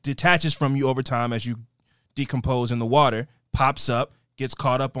it detaches from you over time as you decompose in the water, pops up, gets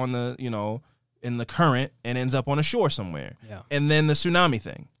caught up on the in the current and ends up on a shore somewhere. Yeah. And then the tsunami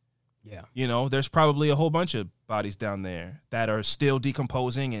thing. Yeah. There's probably a whole bunch of bodies down there that are still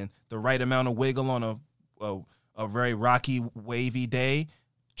decomposing, and the right amount of wiggle on a very rocky, wavy day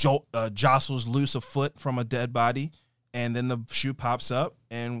jostles loose a foot from a dead body, and then the shoe pops up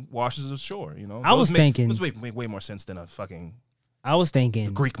and washes ashore. I was thinking those make way more sense than a fucking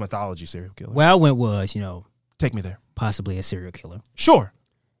the Greek mythology serial killer. Where I went was, take me there. Possibly a serial killer. Sure.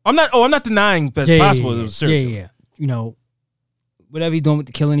 I'm not denying that's possible. It was a serial killer. Whatever he's doing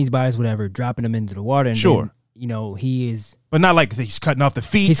with killing these bodies, whatever, dropping them into the water. And sure. Then, he is. But not like he's cutting off the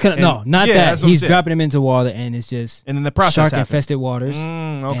feet. He's cutting. No, not that. He's dropping them into water, and it's just. And then the process shark infested waters.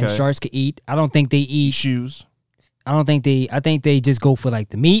 Okay. And sharks can eat. I don't think they eat shoes. I think they just go for like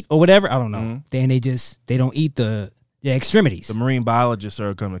the meat or whatever. I don't know. Then they don't eat the extremities. The marine biologists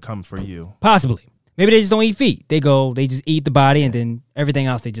are going to come for you. Possibly. Maybe they just don't eat feet. They just eat the body, and then everything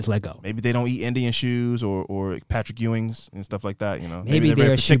else they just let go. Maybe they don't eat Indian shoes or Patrick Ewing's and stuff like that. Maybe they're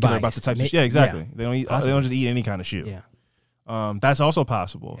very particular about the types of shoes. Yeah, exactly. They don't eat. Possibly. They don't just eat any kind of shoe. Yeah. That's also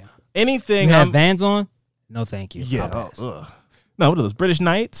possible. Yeah. Anything. You have Vans on? No, thank you. Yeah. No, what are those British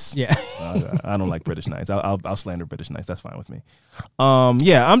Knights? Yeah. I don't like British Knights. I'll slander British Knights. That's fine with me.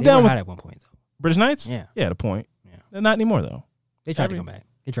 Yeah, I'm down with at one point though. British Knights. Yeah. Yeah, at a point. Yeah. They're not anymore though. They tried to come back.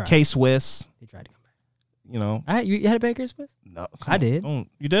 They tried. K-Swiss. They tried to come back. You had a Baker Swiss? No, I did.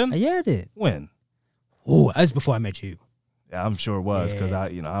 You did? Yeah, I did. When? Oh, that was before I met you. Yeah, I'm sure it was because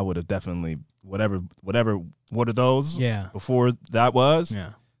I would have definitely what are those? Yeah. Before that was,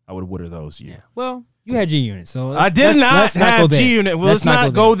 I would have ordered those. Yeah. Well, you had G Unit, so I did not have G Unit. Well, let's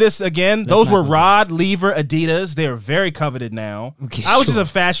not go this again. Those were Rod Lever Adidas. They are very coveted now. Okay, I was just a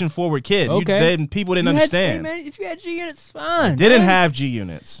fashion forward kid. Okay. People didn't understand. If you had G Units, fine. Didn't have G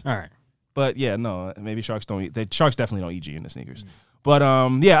Units. All right. But yeah, no, maybe sharks don't eat. Sharks definitely don't eat G Unit sneakers. But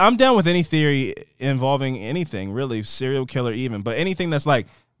yeah, I'm down with any theory involving anything really, serial killer even. But anything that's like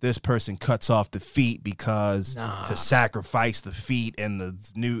this person cuts off the feet because to sacrifice the feet and the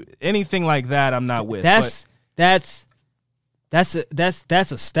new anything like that, I'm not with. That's like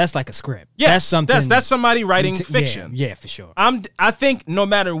a script. Yes, that's something. That's somebody writing fiction. Yeah, for sure. I think no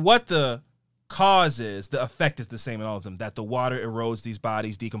matter what the cause is, the effect is the same in all of them. That the water erodes these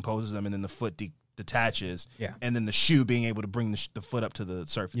bodies, decomposes them, and then the foot detaches. Yeah. And then the shoe being able to bring the foot up to the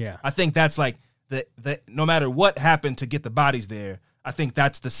surface. Yeah. I think that's like the no matter what happened to get the bodies there, I think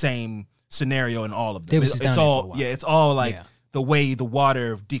that's the same scenario in all of them. It's all like the way the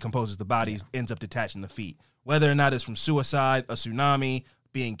water decomposes the bodies ends up detaching the feet. Whether or not it's from suicide, a tsunami,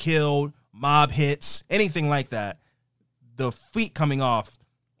 being killed, mob hits, anything like that, the feet coming off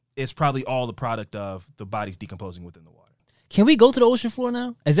is probably all the product of the bodies decomposing within the water. Can we go to the ocean floor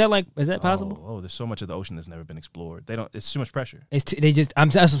now? Is that possible? Oh, there's so much of the ocean that's never been explored. It's too much pressure. That's what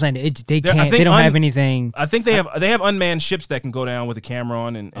I'm saying. They can't. They don't have anything. I think they have unmanned ships that can go down with a camera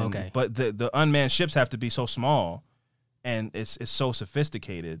on, and okay. But the unmanned ships have to be so small, and it's so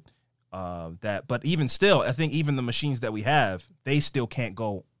sophisticated that. But even still, I think even the machines that we have, they still can't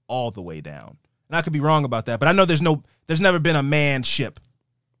go all the way down. And I could be wrong about that, but I know there's never been a manned ship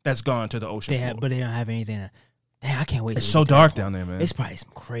that's gone to the ocean floor. But they don't have anything. Damn, I can't wait. It's so dark down there, man. It's probably some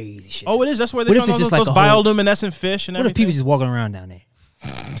crazy shit. Oh, it is. That's where they found those bioluminescent fish and everything. What if people just walking around down there?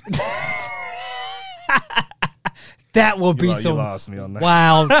 That will be You lost me on that.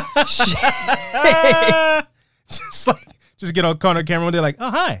 wild shit. Just get on corner camera and they're like, oh,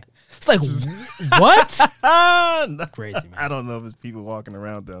 hi. It's like, what? Crazy, man. I don't know if it's people walking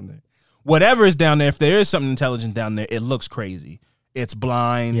around down there. Whatever is down there, if there is something intelligent down there, it looks crazy. It's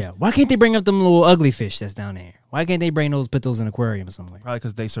blind. Yeah. Why can't they bring up them little ugly fish that's down there? Why can't they put those in an aquarium or something? Probably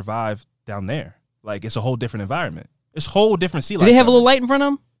because they survive down there. Like, it's a whole different environment. It's whole different sea life. Do they have a little light in front of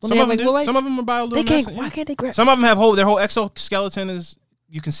them? Some of them do. Some of them are bioluminescent. They can't. Why can't they grab? Some of them have their whole exoskeleton is,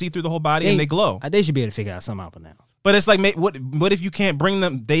 you can see through the whole body and they glow. They should be able to figure out something out now. But it's like, what if you can't bring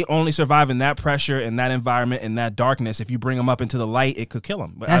them? They only survive in that pressure, in that environment, in that darkness. If you bring them up into the light, it could kill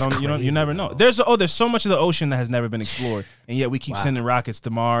them. But That's crazy, you never know. There's so much of the ocean that has never been explored, and yet we keep sending rockets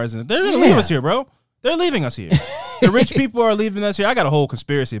to Mars, and they're gonna leave us here, bro. They're leaving us here. The rich people are leaving us here. I got a whole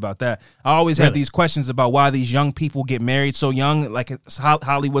conspiracy about that. I always have these questions about why these young people get married so young, like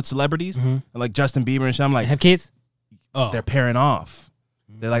Hollywood celebrities, like Justin Bieber and shit. I'm like, have kids? Oh, they're pairing off.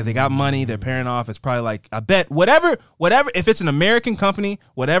 They're like, they got money, they're pairing off. It's probably like, I bet whatever, if it's an American company,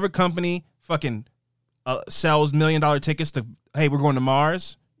 whatever company fucking sells $1 million tickets to, hey, we're going to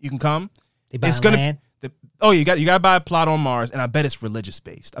Mars, you can come. It's gonna you got to buy a plot on Mars, and I bet it's religious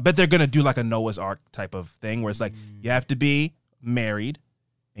based. I bet they're gonna do like a Noah's Ark type of thing where it's like you have to be married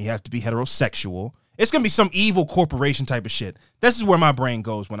and you have to be heterosexual. It's gonna be some evil corporation type of shit. This is where my brain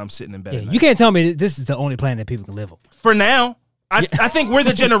goes when I'm sitting in bed. Yeah, you can't tell me this is the only planet that people can live on. For now. I think we're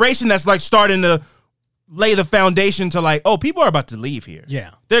the generation that's like starting to lay the foundation to like, oh, people are about to leave here.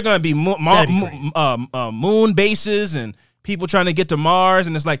 Yeah. They're going to be moon bases and people trying to get to Mars.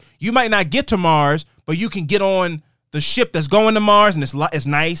 And it's like, you might not get to Mars, but you can get on the ship that's going to Mars, and it's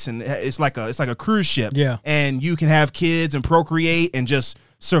nice, and it's like a cruise ship. Yeah. And you can have kids and procreate and just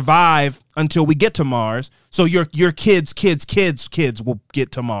survive until we get to Mars. So your kids will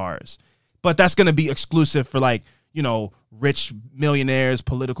get to Mars. But that's going to be exclusive for like, you know, rich millionaires,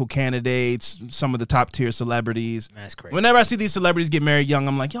 political candidates, some of the top tier celebrities. That's crazy. Whenever I see these celebrities get married young,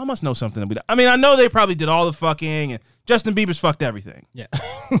 I'm like, y'all must know something. I mean, I know they probably did all the fucking, and Justin Bieber's fucked everything. Yeah.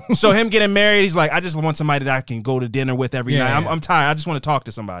 So him getting married, he's like, I just want somebody that I can go to dinner with every night. I'm tired. I just want to talk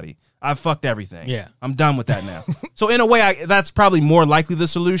to somebody. I've fucked everything. Yeah. I'm done with that now. So in a way, that's probably more likely the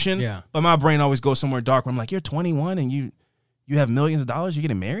solution. Yeah. But my brain always goes somewhere dark where I'm like, you're 21 and you have millions of dollars, you're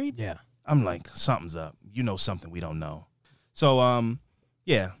getting married? Yeah. I'm like, something's up. You know something we don't know. So,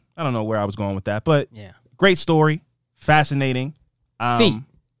 yeah, I don't know where I was going with that, but great story, fascinating.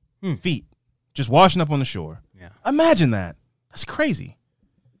 Feet, just washing up on the shore. Yeah, imagine that. That's crazy.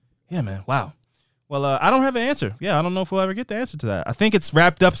 Yeah, man. Wow. Well, I don't have an answer. Yeah, I don't know if we'll ever get the answer to that. I think it's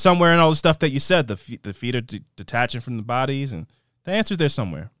wrapped up somewhere in all the stuff that you said. The feet are detaching from the bodies, and the answer's there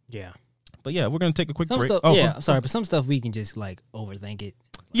somewhere. Yeah. But yeah, we're gonna take a quick break. I'm sorry, but some stuff we can just like overthink it.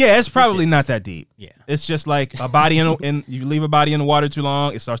 Yeah, it's probably not that deep. Yeah, it's just like a body in you leave a body in the water too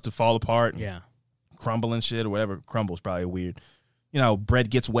long, it starts to fall apart. Yeah, crumble and shit or whatever. Crumble's probably weird. You know, bread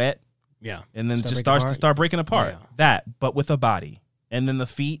gets wet. Yeah, and then just starts to start breaking apart. Yeah. That, but with a body, and then the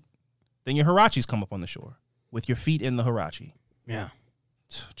feet. Then your Hirachis come up on the shore with your feet in the Hirachi. Yeah,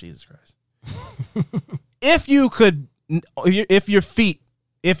 Jesus Christ. If you could, if you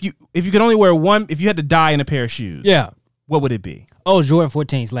could only wear one, if you had to die in a pair of shoes, what would it be? Oh, Jordan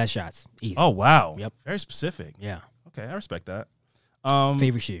 14's last shots. Easy. Oh, wow. Yep. Very specific. Yeah. Okay, I respect that.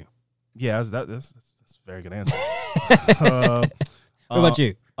 Favorite shoe? Yeah, that's a very good answer. What about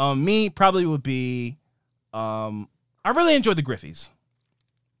you? Me probably would be, I really enjoyed the Griffies.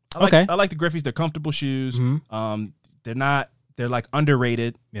 I like the Griffies. They're comfortable shoes. Mm-hmm. They're like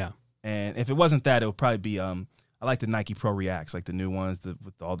underrated. Yeah. And if it wasn't that, it would probably be, I like the Nike Pro Reacts, like the new ones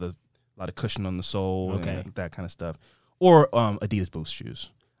with a lot of cushion on the sole and that kind of stuff. Or Adidas Boost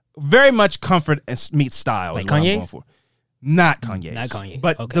shoes. Very much comfort and meets style. Like is what I'm Kanye's? going for. Not Kanye's. Not Kanye's.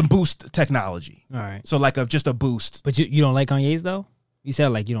 But the Boost technology. All right. So like just a Boost. But you don't like Kanye's though? You said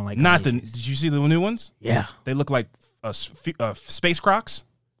like you don't like Kanye's shoes. Did you see the new ones? Yeah. They look like space Crocs.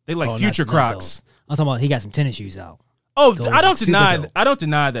 They like future Crocs. I'm talking about he got some tennis shoes out. Oh, I don't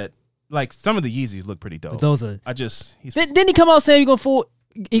deny that. Like some of the Yeezys look pretty dope. But those are. Didn't he come out saying he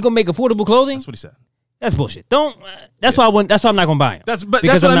gonna make affordable clothing? That's what he said. That's bullshit. That's why I'm not gonna buy him. That's what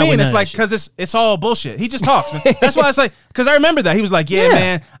I mean. It's like because it's all bullshit. He just talks, man. That's why it's like because I remember that he was like,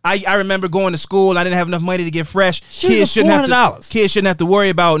 man, I remember going to school. I didn't have enough money to get fresh. Kids shouldn't have to worry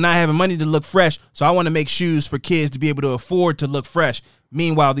about not having money to look fresh. So I want to make shoes for kids to be able to afford to look fresh.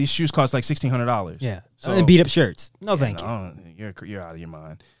 Meanwhile, these shoes cost like $1,600. Yeah, so and beat up shirts. No, thank you. You're out of your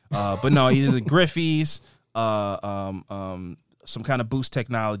mind. But no, either the Griffies, some kind of Boost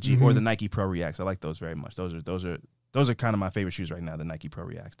technology, or the Nike Pro Reacts. I like those very much. Those are Those are kind of my favorite shoes right now, the Nike Pro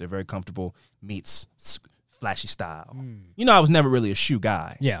Reacts. They're very comfortable, meets flashy style. You know, I was never really a shoe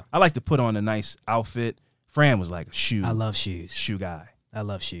guy. Yeah. I like to put on a nice outfit. Fran was like a shoe. I love shoes. Shoe guy. I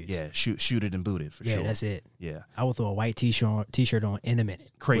love shoes. Yeah, shooted and booted for sure. Yeah, that's it. Yeah. I will throw a white t-shirt on in a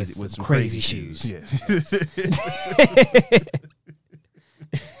minute. Crazy with some crazy shoes. Yeah.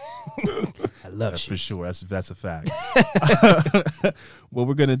 I love that's shoes. For sure. That's a fact. What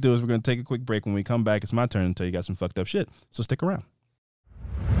we're gonna do is we're gonna take a quick break. When we come back, it's my turn to tell you guys some fucked up shit. So stick around.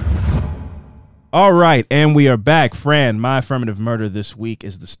 All right, and we are back. Fran, my affirmative murder this week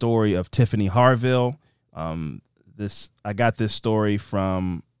is the story of Tiffany Harville. I got this story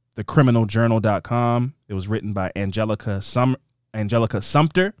from thecriminaljournal.com. It was written by Angelica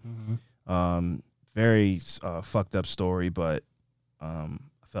Sumter. Mm-hmm. Very fucked up story, but I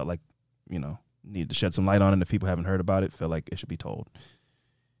felt like, needed to shed some light on it. If people haven't heard about it, feel like it should be told.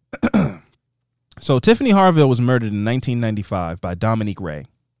 So Tiffany Harville was murdered in 1995 by Dominique Ray.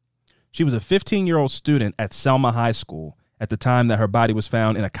 She was a 15-year-old student at Selma High School at the time that her body was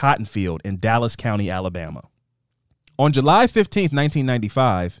found in a cotton field in Dallas County, Alabama. On July 15th,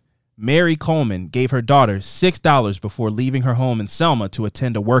 1995, Mary Coleman gave her daughter $6 before leaving her home in Selma to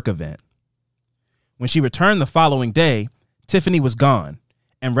attend a work event. When she returned the following day, Tiffany was gone,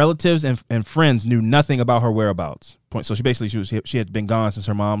 and relatives and friends knew nothing about her whereabouts. So she had been gone since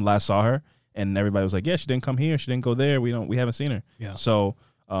her mom last saw her, and everybody was like, "Yeah, she didn't come here, she didn't go there. We haven't seen her." Yeah. So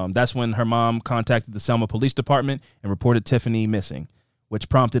that's when her mom contacted the Selma Police Department and reported Tiffany missing, which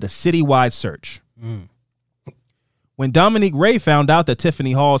prompted a citywide search. When Dominique Ray found out that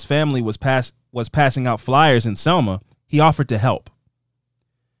Tiffany Hall's family was passing out flyers in Selma, he offered to help.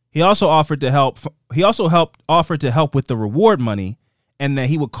 He also offered to help with the reward money, and that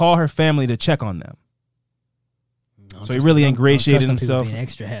he would call her family to check on them. So he really ingratiated himself.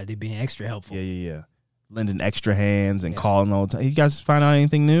 Being extra helpful. Yeah. Lending extra hands and calling all the time. You guys find out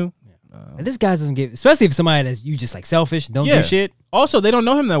anything new? And this guy doesn't give, especially if somebody that's you just like selfish, don't do shit. Also, they don't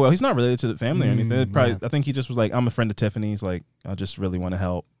know him that well. He's not related to the family or anything. I think he just was like, I'm a friend of Tiffany's. Like, I just really want to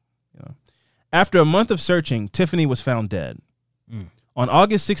help. After a month of searching, Tiffany was found dead. On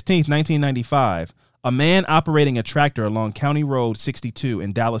August 16th, 1995, a man operating a tractor along County Road 62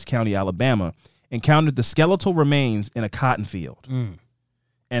 in Dallas County, Alabama, encountered the skeletal remains in a cotton field.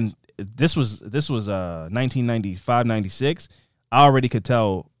 And this was 1995, 96. I already could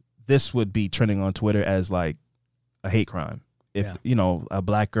tell this would be trending on Twitter as like a hate crime. If, a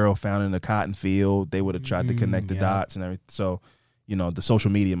black girl found in a cotton field, they would have tried to connect the dots and everything. So, the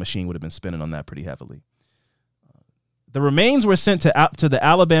social media machine would have been spinning on that pretty heavily. The remains were sent to the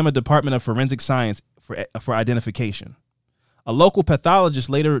Alabama Department of Forensic Science for identification. A local pathologist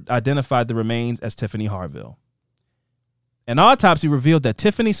later identified the remains as Tiffany Harville. An autopsy revealed that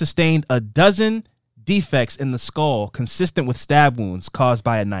Tiffany sustained a dozen defects in the skull consistent with stab wounds caused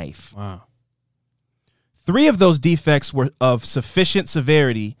by a knife. Wow. 3 of those defects were of sufficient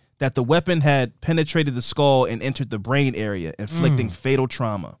severity that the weapon had penetrated the skull and entered the brain area, inflicting fatal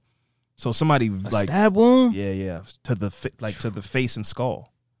trauma. So somebody stab wound? Yeah, to the face and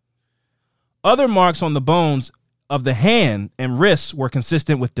skull. Other marks on the bones of the hand and wrists were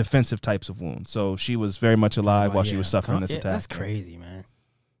consistent with defensive types of wounds. So she was very much alive while she was suffering this attack. That's crazy, man.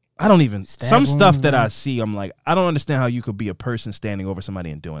 I don't even some stuff that I see, I'm like, I don't understand how you could be a person standing over somebody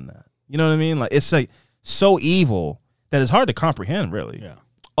and doing that. You know what I mean? Like, it's like so evil that it's hard to comprehend, really. Yeah.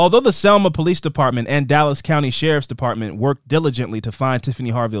 Although the Selma Police Department and Dallas County Sheriff's Department worked diligently to find Tiffany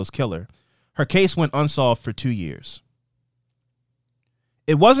Harville's killer, her case went unsolved for 2 years.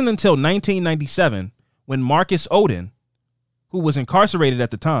 It wasn't until 1997 when Marcus Oden, who was incarcerated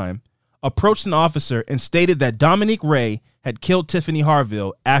at the time, approached an officer and stated that Dominique Ray had killed Tiffany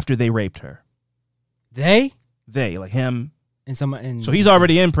Harville after they raped her. They, like him. And so he's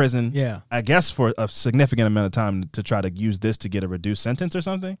already in prison. Yeah. I guess for a significant amount of time to try to use this to get a reduced sentence or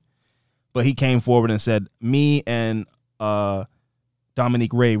something. But he came forward and said, me and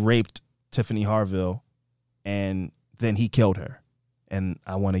Dominique Ray raped Tiffany Harville, and then he killed her. And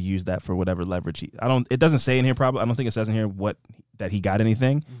I want to use that for whatever leverage it doesn't say in here probably. I don't think it says in here that he got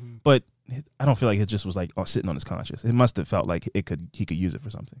anything, but I don't feel like it just was like sitting on his conscience. It must have felt like he could use it for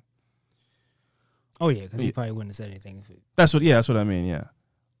something. Oh yeah, because he probably wouldn't have said anything. That's what I mean. Yeah.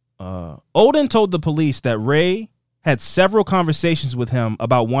 Oden told the police that Ray had several conversations with him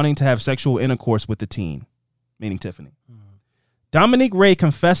about wanting to have sexual intercourse with the teen, meaning Tiffany. Dominique Ray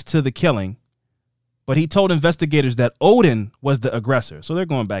confessed to the killing, but he told investigators that Oden was the aggressor. So they're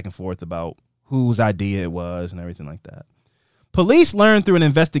going back and forth about whose idea it was and everything like that. Police learned through an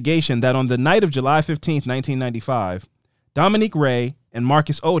investigation that on the night of July 15th, 1995, Dominique Ray and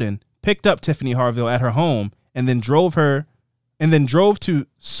Marcus Oden picked up Tiffany Harville at her home and then drove to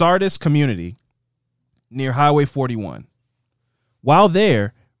Sardis Community near Highway 41. While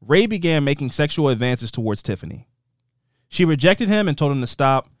there, Ray began making sexual advances towards Tiffany. She rejected him and told him to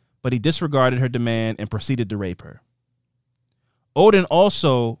stop, but he disregarded her demand and proceeded to rape her. Odin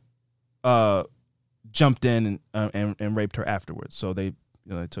also jumped in and raped her afterwards, so they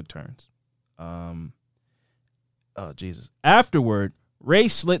took turns. Jesus. Afterward, Ray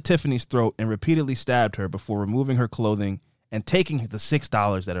slit Tiffany's throat and repeatedly stabbed her before removing her clothing and taking the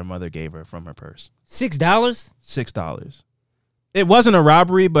 $6 that her mother gave her from her purse. $6? $6. It wasn't a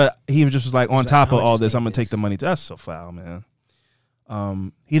robbery, but he was like, on top of all this, I'm going to take the money. That's so foul, man.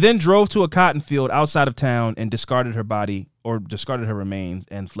 He then drove to a cotton field outside of town and discarded her remains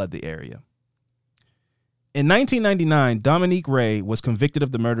and fled the area. In 1999, Dominique Ray was convicted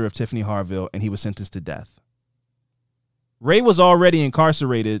of the murder of Tiffany Harville, and he was sentenced to death. Ray was already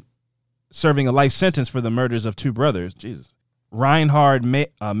incarcerated, serving a life sentence for the murders of two brothers, Reinhard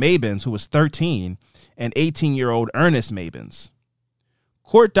Mabens, who was 13, and 18-year-old Ernest Mabens.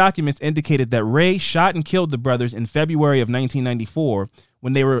 Court documents indicated that Ray shot and killed the brothers in February of 1994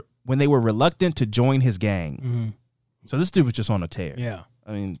 when they were reluctant to join his gang. Mm-hmm. So this dude was just on a tear. Yeah.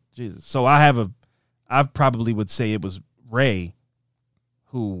 I mean, Jesus. So I probably would say it was Ray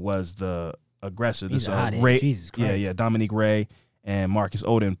who was the aggressor. He's this a Ray, Jesus Christ. yeah, Dominique Ray and Marcus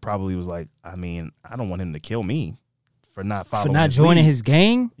Odin probably was like, I mean, I don't want him to kill me for not following for not joining his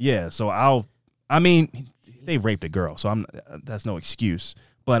gang. Yeah, so they raped a girl, so that's no excuse.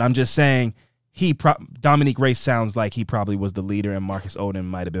 But I'm just saying Dominique Ray sounds like he probably was the leader, and Marcus Odin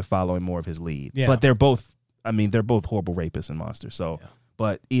might have been following more of his lead. Yeah. But they're both horrible rapists and monsters. So, yeah.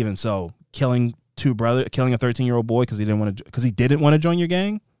 But even so, killing a 13-year-old boy because he didn't want to join your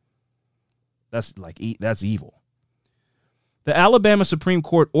gang. That's evil. The Alabama Supreme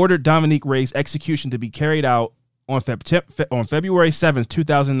Court ordered Dominique Ray's execution to be carried out on February 7th,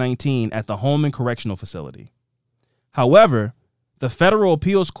 2019 at the Holman Correctional Facility. However, the federal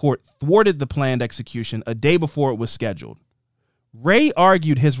appeals court thwarted the planned execution a day before it was scheduled. Ray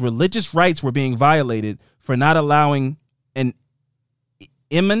argued his religious rights were being violated for not allowing an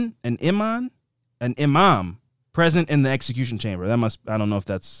imam present in the execution chamber. I don't know if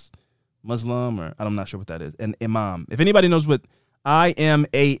that's Muslim or I'm not sure what that is. An imam. If anybody knows what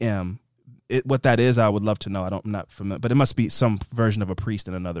IMAM, what that is, I would love to know. I'm not familiar, but it must be some version of a priest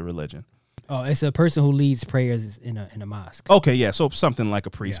in another religion. Oh, it's a person who leads prayers in a mosque. Okay, yeah, so something like a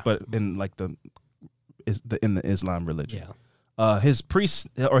priest, but in like in the Islam religion. Yeah. His priest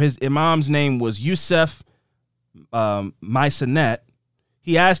or his imam's name was Yusef Maisanet.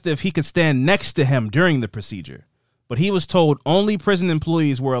 He asked if he could stand next to him during the procedure, but he was told only prison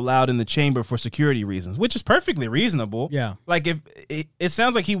employees were allowed in the chamber for security reasons, which is perfectly reasonable. Yeah. Like if it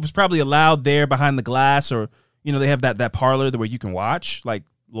sounds like he was probably allowed there behind the glass, or they have that parlor where you can watch, like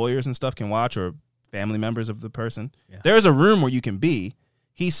lawyers and stuff can watch, or family members of the person. Yeah. There is a room where you can be.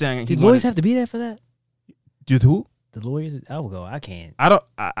 He's saying did lawyers have to be there for that? Did who? The lawyers? I will go. I can't. I don't.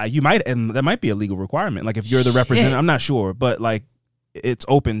 You might, and that might be a legal requirement. Like if you're the representative, I'm not sure, but like it's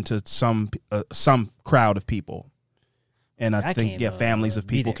open to some crowd of people. And I think families of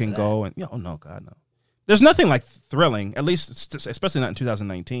people can go and oh no, God no. There's nothing like thrilling, at least especially not in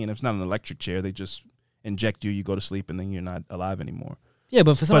 2019. It's not an electric chair. They just inject you, you go to sleep, and then you're not alive anymore. Yeah,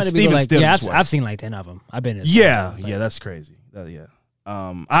 but for somebody to be like, I've seen like 10 of them. I've been in. Yeah, that's crazy.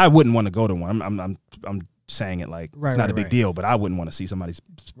 I wouldn't want to go to one. I'm saying it like it's not a big deal, but I wouldn't want to see somebody's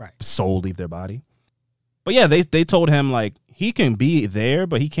soul leave their body. But yeah, they told him like he can be there,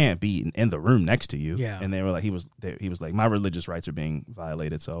 but he can't be in the room next to you. Yeah, and they were like he was like my religious rights are being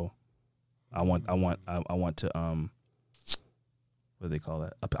violated, so I want to what do they call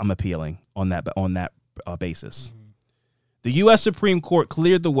that? I'm appealing on that basis. Mm-hmm. The U.S. Supreme Court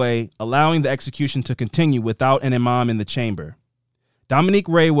cleared the way, allowing the execution to continue without an imam in the chamber. Dominique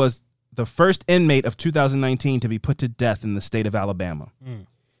Ray was the first inmate of 2019 to be put to death in the state of Alabama. Mm.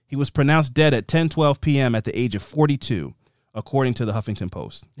 He was pronounced dead at 10:12 p.m. at the age of 42, according to the Huffington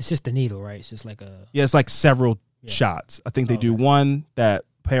Post. It's just a needle, right? It's just like a... Yeah, it's like several shots. I think they do one that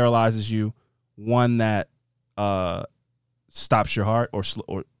paralyzes you, one that stops your heart, or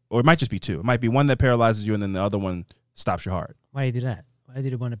it might just be two. It might be one that paralyzes you, and then the other one stops your heart. Why do you do that? Why do you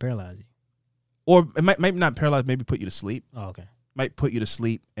do the one that paralyzes you? Or it might not paralyze, maybe put you to sleep. Oh, okay. Might put you to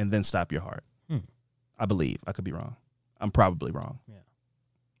sleep and then stop your heart. I believe. I could be wrong. I'm probably wrong. Yeah.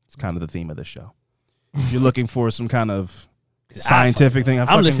 It's kind of the theme of this show. If you're looking for some kind of scientific thing,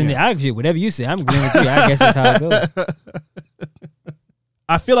 I'm listening. I agree. Whatever you say, I'm agreeing with you. I guess that's how it goes.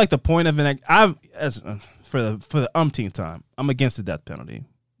 I feel like the point of for the umpteenth time, I'm against the death penalty.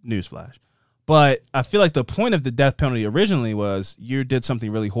 Newsflash. But I feel like the point of the death penalty originally was you did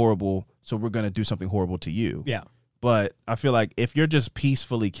something really horrible, so we're going to do something horrible to you. Yeah. But I feel like if you're just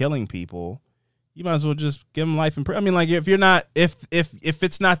peacefully killing people, you might as well just give them life in prison. I mean, like if you're not, if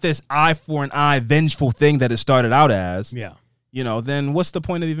it's not this eye for an eye vengeful thing that it started out as, yeah, you know, then what's the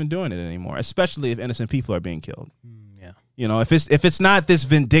point of even doing it anymore? Especially if innocent people are being killed. Yeah. You know, if it's not this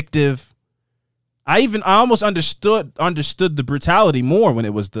vindictive. I almost understood the brutality more when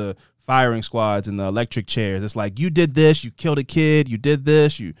it was the firing squads and the electric chairs. It's like, you did this, you killed a kid, you did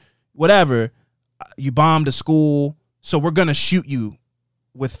this, you whatever, you bombed a school, so we're gonna shoot you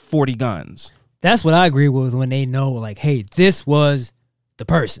with 40 guns. That's what I agree with when they know, like, hey, this was the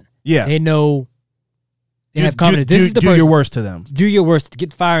person. Yeah, they know. They have confidence. This is the person. Do your worst to them. Do your worst to get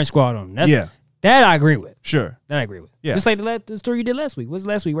the firing squad on them. That I agree with. Sure. That I agree with. Yeah. Just like the story you did last week. What's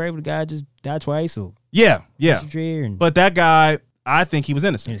last week, right? Where the guy just died twice. So yeah. And but that guy, I think he was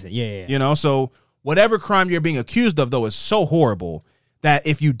innocent. Yeah. You know, so whatever crime you're being accused of, though, is so horrible that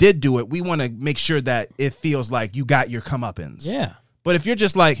if you did do it, we want to make sure that it feels like you got your comeuppance. Yeah. But if you're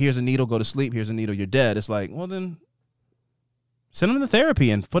just like, here's a needle, go to sleep, here's a needle, you're dead, it's like, well, then send them to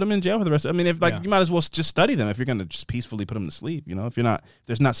therapy and put them in jail for the rest. You might as well just study them if you're going to just peacefully put them to sleep. You know, if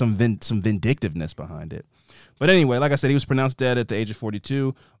there's not some vindictiveness behind it. But anyway, like I said, he was pronounced dead at the age of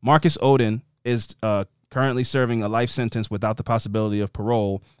 42. Marcus Oden is currently serving a life sentence without the possibility of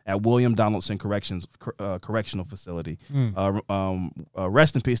parole at William Donaldson Correctional Facility.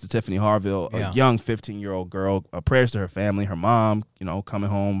 Rest in peace to Tiffany Harville, a young 15-year-old girl. Prayers to her family, her mom, you know, coming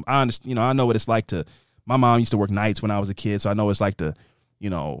home. I know what it's like to. My mom used to work nights when I was a kid, so I know what it's like to, you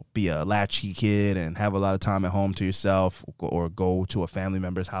know, be a latchkey kid and have a lot of time at home to yourself or go to a family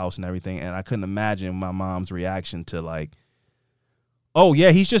member's house and everything. And I couldn't imagine my mom's reaction to like, oh, yeah,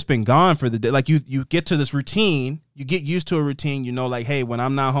 he's just been gone for the day. Like you get to this routine, you get used to a routine, you know, like, hey, when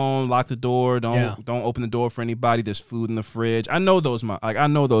I'm not home, lock the door, don't open the door for anybody. There's food in the fridge. I know those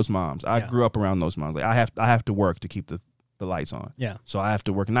moms. I grew up around those moms. Like I have to work to keep the lights on. Yeah. So I have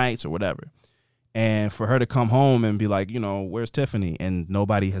to work nights or whatever. And for her to come home and be like, you know, where's Tiffany? And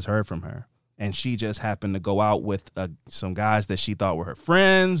nobody has heard from her. And she just happened to go out with some guys that she thought were her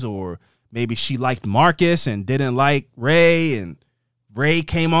friends, or maybe she liked Marcus and didn't like Ray, and Ray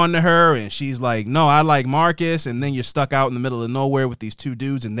came on to her and she's like, no, I like Marcus. And then you're stuck out in the middle of nowhere with these two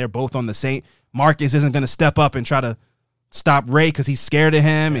dudes and they're both on the same. Marcus isn't going to step up and try to stop Ray because he's scared of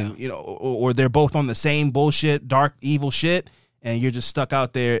him. And, you know, or they're both on the same bullshit, dark, evil shit. And you're just stuck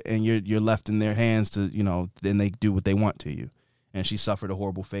out there and you're left in their hands to, you know, then they do what they want to you. And she suffered a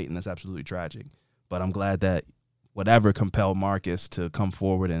horrible fate, and that's absolutely tragic. But I'm glad that whatever compelled Marcus to come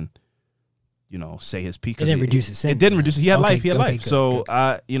forward and, you know, say his piece. It didn't reduce his sentence. It didn't reduce it. He had life. He had life. Good, so,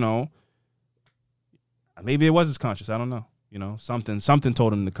 you know, maybe it was his conscience. I don't know. You know, something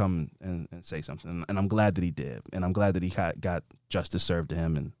told him to come and say something. And I'm glad that he did. And I'm glad that he got justice served to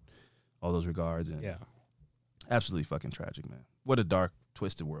him in all those regards. And absolutely fucking tragic, man. What a dark,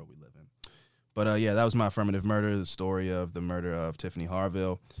 twisted world we live in. But, that was my affirmative murder, the story of the murder of Tiffany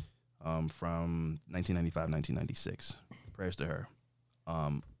Harville from 1995, 1996. Prayers to her.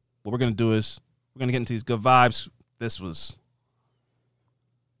 What we're going to do is we're going to get into these good vibes. This was,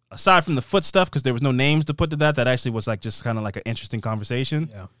 aside from the foot stuff, because there was no names to put to that actually was like just kind of like an interesting conversation.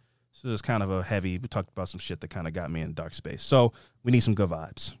 Yeah. So it was kind of a heavy, we talked about some shit that kind of got me in dark space. So we need some good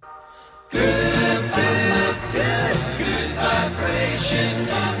vibes. Good vibrations.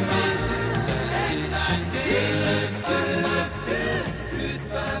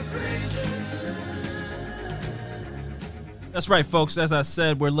 That's right, folks. As I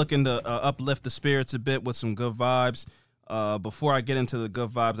said, we're looking to uplift the spirits a bit with some good vibes. Before I get into the good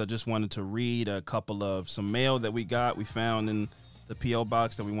vibes, I just wanted to read a couple of some mail that we found in the P.O.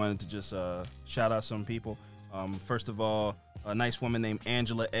 box that we wanted to just shout out some people. First of all, a nice woman named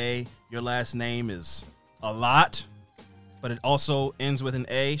Angela A. Your last name is a lot, but it also ends with an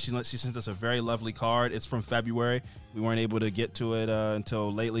A. She sent us a very lovely card. It's from February. We weren't able to get to it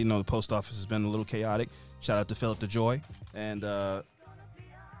until lately. The post office has been a little chaotic. Shout out to Philip DeJoy. And,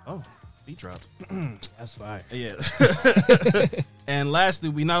 beat dropped. That's fine. Yeah. And lastly,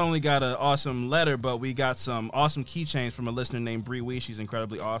 we not only got an awesome letter, but we got some awesome keychains from a listener named Bree Wee. She's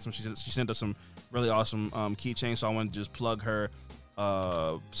incredibly awesome. She sent us some really awesome keychains, so I wanted to just plug her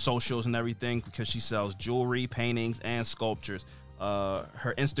socials and everything because she sells jewelry, paintings, and sculptures.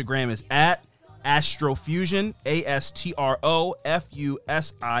 Her Instagram is at Astrofusion,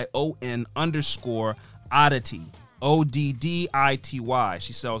 ASTROFUSION_oddity. ODDITY.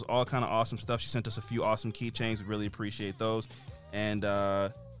 She sells all kind of awesome stuff. She sent us a few awesome keychains. We really appreciate those. And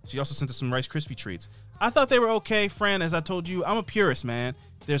She also sent us some Rice Krispie treats. I thought they were okay, Fran. As I told you, I'm a purist, man.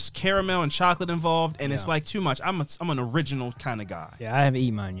 There's caramel and chocolate involved, and it's like too much. I'm an original kind of guy. Yeah, I haven't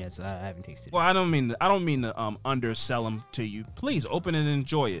eaten mine yet, so I haven't tasted it. Well, I don't mean to undersell them to you. Please open it and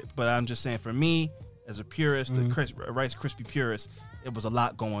enjoy it. But I'm just saying, for me, as a purist, a Rice Krispie purist, it was a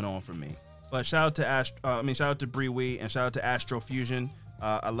lot going on for me. But shout out to Bree Wee and shout out to Astro Fusion.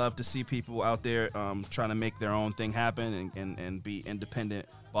 I love to see people out there trying to make their own thing happen and be independent,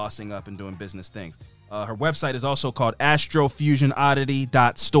 bossing up and doing business things. Her website is also called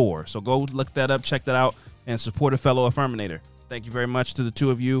astrofusionoddity.store. So go look that up, check that out, and support a fellow Affirminator. Thank you very much to the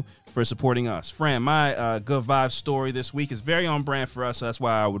two of you for supporting us. Fran, my good vibes story this week is very on brand for us, so that's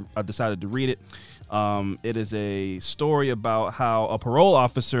why I decided to read it. It is a story about how a parole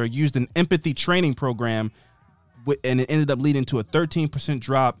officer used an empathy training program, and it ended up leading to a 13%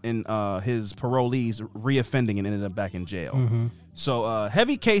 drop in his parolees reoffending and ended up back in jail. Mm-hmm. So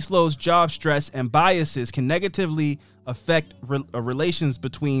heavy caseloads, job stress, and biases can negatively affect relations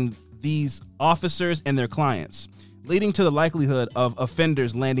between these officers and their clients, leading to the likelihood of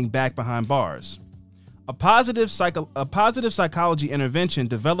offenders landing back behind bars. A positive psychology intervention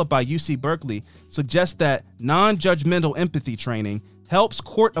developed by UC Berkeley suggests that non-judgmental empathy training helps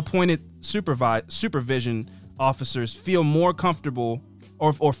court-appointed supervision officers feel more comfortable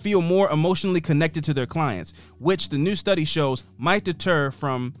or feel more emotionally connected to their clients, which the new study shows might deter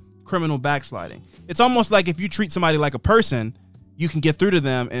from criminal backsliding. It's almost like if you treat somebody like a person, you can get through to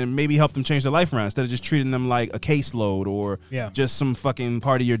them and maybe help them change their life around instead of just treating them like a caseload or just some fucking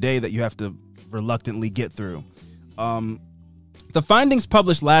part of your day that you have to reluctantly get through. The findings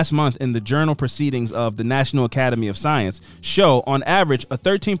published last month in the journal Proceedings of the National Academy of Science show, on average, a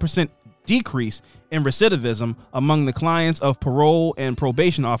 13% decrease in recidivism among the clients of parole and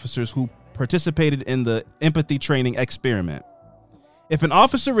probation officers who participated in the empathy training experiment. If an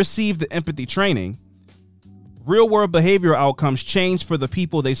officer received the empathy training, real-world behavioral outcomes changed for the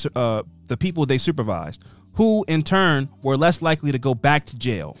people they supervised, who in turn were less likely to go back to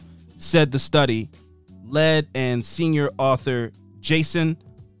jail, said the study led and senior author Jason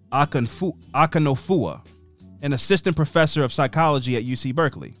Akinofua, an assistant professor of psychology at UC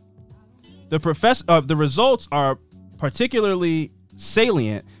Berkeley. The results are particularly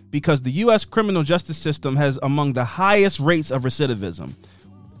salient because the U.S. criminal justice system has among the highest rates of recidivism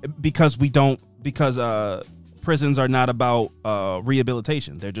because prisons are not about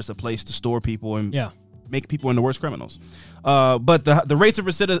rehabilitation. They're just a place to store people and make people into worse criminals. But the rates of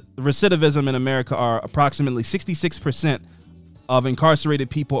recidivism in America are approximately 66% of incarcerated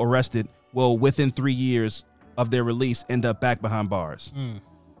people arrested will within 3 years of their release end up back behind bars.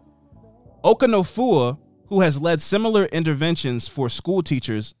 Okanofua, who has led similar interventions for school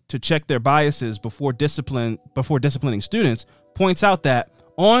teachers to check their biases before disciplining students, points out that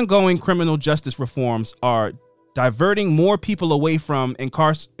ongoing criminal justice reforms are diverting more people away from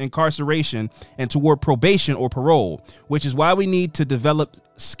incarceration and toward probation or parole, which is why we need to develop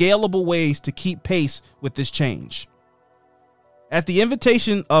scalable ways to keep pace with this change. At the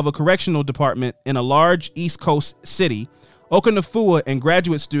invitation of a correctional department in a large East Coast city, Okanofua and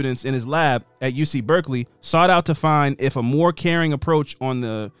graduate students in his lab at UC Berkeley sought out to find if a more caring approach on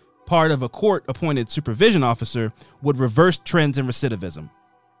the part of a court-appointed supervision officer would reverse trends in recidivism.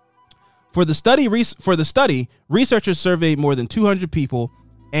 For the study, researchers surveyed more than 200 people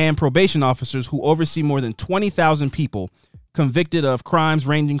and probation officers who oversee more than 20,000 people convicted of crimes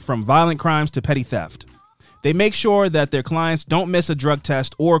ranging from violent crimes to petty theft. They make sure that their clients don't miss a drug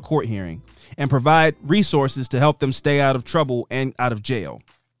test or a court hearing and provide resources to help them stay out of trouble and out of jail.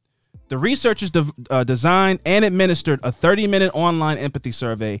 The researchers designed and administered a 30-minute online empathy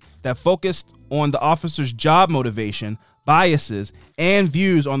survey that focused on the officer's job motivation, biases, and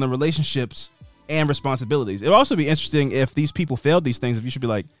views on the relationships and responsibilities. It'd also be interesting if these people failed these things, if you should be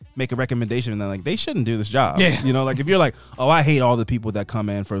like, make a recommendation and then like, they shouldn't do this job. Yeah. You know, like if you're like, oh, I hate all the people that come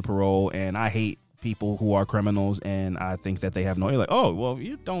in for parole and I hate people who are criminals and I think that they have no, you're like, oh, well,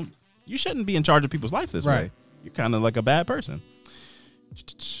 you shouldn't be in charge of people's life this way. You're kind of like a bad person.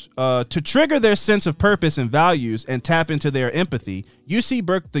 To trigger their sense of purpose and values and tap into their empathy, the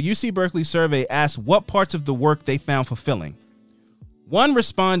UC Berkeley survey asked what parts of the work they found fulfilling. One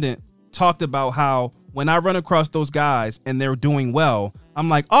respondent talked about how, when I run across those guys and they're doing well, I'm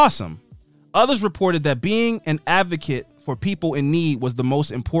like, awesome. Others reported that being an advocate for people in need was the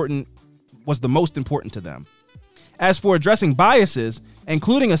most important to them. As for addressing biases,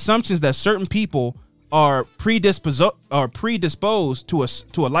 including assumptions that certain people are predisposed to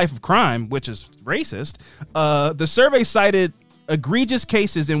a life of crime, which is racist, the survey cited egregious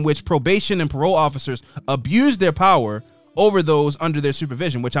cases in which probation and parole officers abused their power, over those under their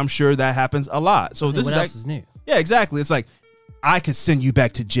supervision, which I'm sure that happens a lot. So this what else is new? Yeah, exactly. It's like, I could send you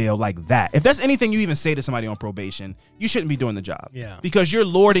back to jail like that. If that's anything you even say to somebody on probation, you shouldn't be doing the job. Yeah. Because you're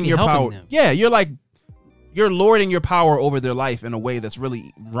lording your power. Them. Yeah, you're lording your power over their life in a way that's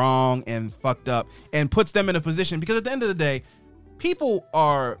really wrong and fucked up and puts them in a position, because at the end of the day, people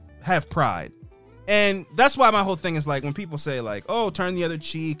have pride. And that's why my whole thing is like, when people say like, oh, turn the other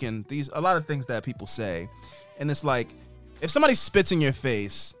cheek, and a lot of things that people say. And it's like, if somebody spits in your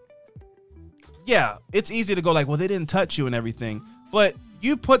face, yeah, it's easy to go like, well, they didn't touch you and everything. But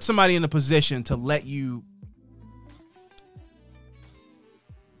you put somebody in a position to let you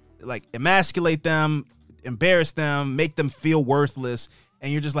like emasculate them, embarrass them, make them feel worthless.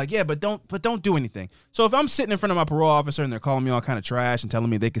 And you're just like, yeah, but don't do anything. So if I'm sitting in front of my parole officer and they're calling me all kind of trash and telling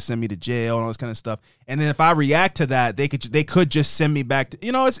me they could send me to jail and all this kind of stuff, and then if I react to that, they could just send me back to,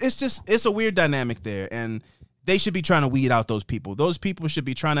 it's a weird dynamic there. And they should be trying to weed out those people. Those people should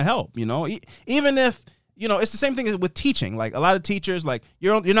be trying to help, even if, it's the same thing with teaching. Like a lot of teachers, like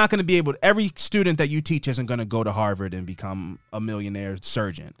you're not going to be able to, every student that you teach isn't going to go to Harvard and become a millionaire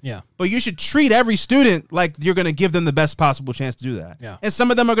surgeon. Yeah. But you should treat every student like you're going to give them the best possible chance to do that. Yeah. And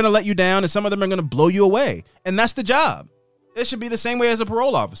some of them are going to let you down, and some of them are going to blow you away. And that's the job. It should be the same way as a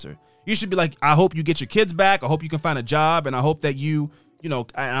parole officer. You should be like, I hope you get your kids back. I hope you can find a job. And I hope that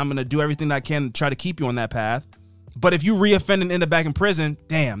I'm going to do everything that I can to try to keep you on that path. But if you reoffend and end up back in prison,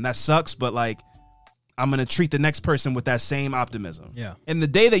 damn, that sucks. But like, I'm going to treat the next person with that same optimism. Yeah. And the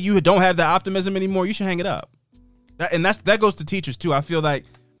day that you don't have that optimism anymore, you should hang it up. That goes to teachers too. I feel like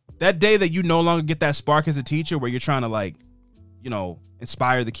that day that you no longer get that spark as a teacher, where you're trying to like,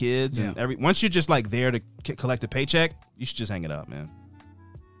 inspire the kids, and once you're just like there to collect a paycheck, you should just hang it up, man.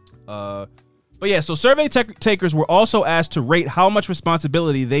 But yeah, so survey takers were also asked to rate how much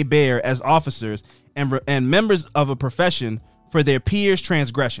responsibility they bear as officers and members of a profession for their peers'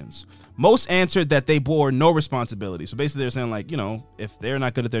 transgressions. Most answered that they bore no responsibility. So basically, they're saying like, if they're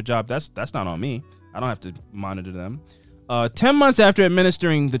not good at their job, that's not on me. I don't have to monitor them. 10 months after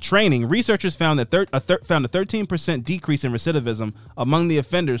administering the training, researchers found that found a 13% decrease in recidivism among the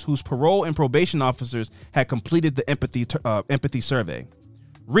offenders whose parole and probation officers had completed the empathy survey.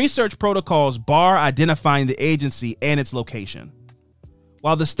 Research protocols bar identifying the agency and its location.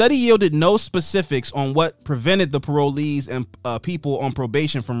 While the study yielded no specifics on what prevented the parolees and people on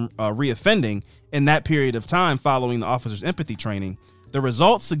probation from reoffending in that period of time following the officer's empathy training, the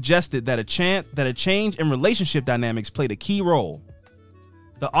results suggested that a change in relationship dynamics played a key role.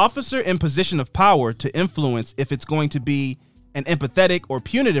 The officer in position of power to influence if it's going to be an empathetic or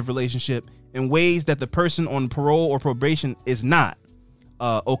punitive relationship in ways that the person on parole or probation is not,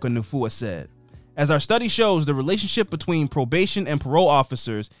 Okanufua said. As our study shows, the relationship between probation and parole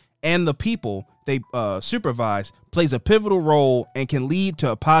officers and the people they supervise plays a pivotal role and can lead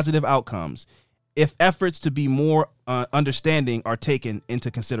to positive outcomes if efforts to be more understanding are taken into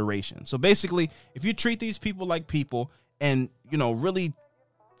consideration. So basically, if you treat these people like people and, really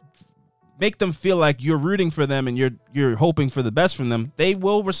make them feel like you're rooting for them and you're hoping for the best from them, they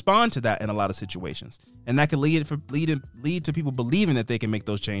will respond to that in a lot of situations. And that can lead to people believing that they can make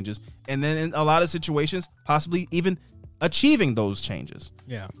those changes. And then in a lot of situations, possibly even achieving those changes.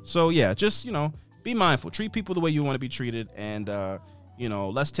 Yeah. So yeah, just, be mindful, treat people the way you want to be treated. And,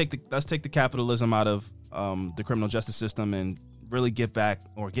 let's take the capitalism out of the criminal justice system and really get back.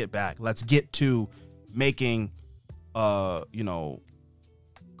 Let's get to making,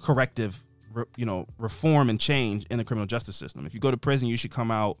 corrective, reform and change in the criminal justice system. If you go to prison, you should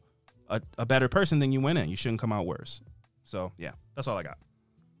come out a better person than you went in. You shouldn't come out worse. So yeah, that's all I got.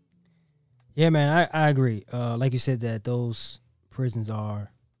 Yeah, man, I agree. Like you said, that those prisons are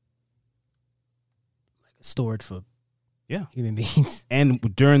like a storage for human beings. And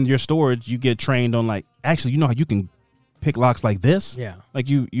during your storage, you get trained on like, actually, how you can pick locks like this? Yeah. Like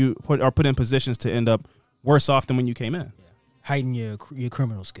you are put in positions to end up worse off than when you came in. Yeah. Heighten your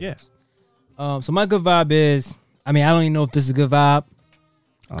criminal skills. Yeah. So my good vibe is, I don't even know if this is a good vibe.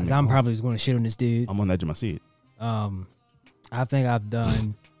 I'm probably just going to shit on this dude. I'm on the edge of my seat. I think I've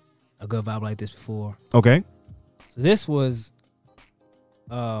done a good vibe like this before. Okay. So this was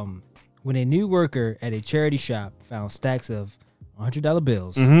when a new worker at a charity shop found stacks of $100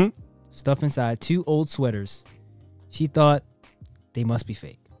 bills stuffed inside 2 old sweaters. She thought they must be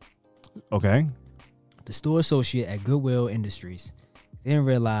fake. Okay. The store associate at Goodwill Industries then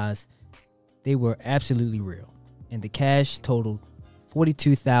realized they were absolutely real, and the cash totaled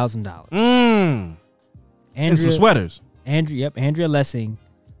 $42,000. And some sweaters. Andrea Lessing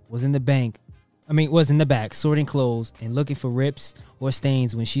was in the back sorting clothes and looking for rips or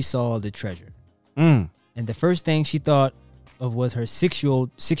stains when she saw the treasure. And the first thing she thought of was her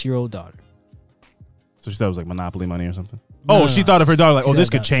six-year-old daughter. So she thought it was like Monopoly money or something? No, she thought of her daughter like, this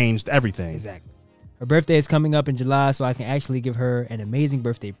could change everything. Exactly. Her birthday is coming up in July, so I can actually give her an amazing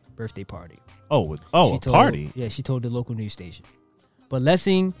birthday party. A party? Yeah, she told the local news station. But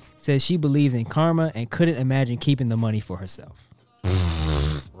Lessing says she believes in karma and couldn't imagine keeping the money for herself.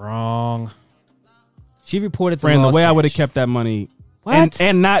 Wrong. She reported the way cash. I would have kept that money What?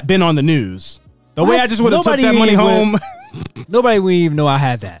 and not been on the news. The way I just would have took that money home. Nobody would even know I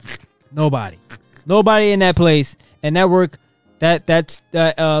had that. Nobody in that place and that work, that's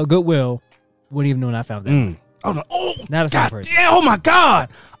Goodwill wouldn't even know I found that. Oh no! Oh, not a God person. Damn, oh my God!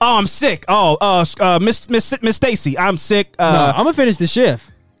 Oh, I'm sick. Miss Stacy, I'm sick. No, I'm gonna finish the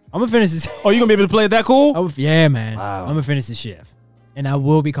shift. Oh, you gonna be able to play it that cool? Yeah, man. Wow. I'm gonna finish the shift, and I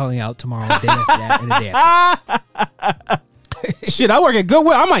will be calling out tomorrow, the day after that, and the day after. Shit, I work at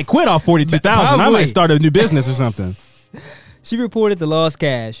Goodwill. I might quit off 42,000. I might start a new business or something. She reported the lost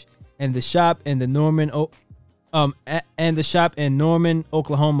cash, and the shop in Norman,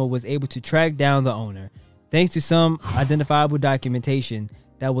 Oklahoma, was able to track down the owner, thanks to some identifiable documentation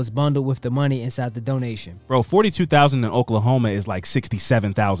that was bundled with the money inside the donation. Bro, $42,000 in Oklahoma is like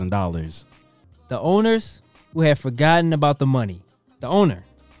 $67,000. The owners who had forgotten about the money, when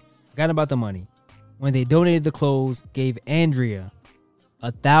they donated the clothes, gave Andrea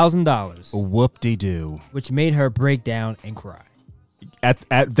 $1,000. Whoop-de-doo. Which made her break down and cry. At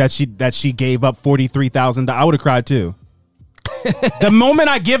that she gave up $43,000. I would have cried too. The moment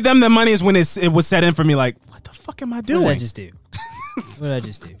I give them the money is when it was set in for me. Like, what the fuck am I doing? What did I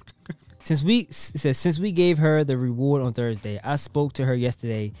just do? Since we gave her the reward on Thursday, I spoke to her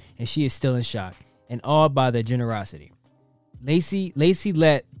yesterday, and she is still in shock and awed by their generosity. Lacey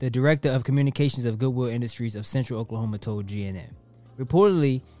Lett, the director of communications of Goodwill Industries of Central Oklahoma, told GNN.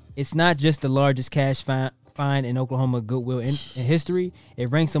 Reportedly, it's not just the largest cash fine in Oklahoma Goodwill in history.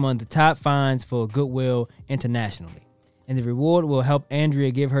 It ranks among the top fines for Goodwill internationally. And the reward will help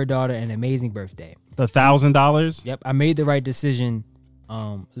Andrea give her daughter an amazing birthday. The $1,000? Yep, I made the right decision,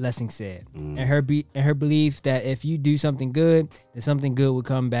 Lessing said. And her belief that if you do something good, then something good will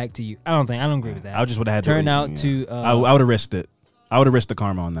come back to you. I don't agree with that. I just would have had I would have risked it. I would have risked the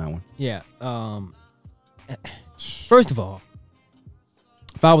karma on that one. Yeah. First of all,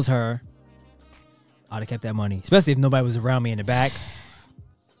 if I was her, I'd have kept that money, especially if nobody was around me in the back.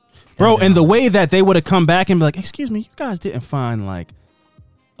 Bro, and the way that they would have come back and be like, excuse me, you guys didn't find like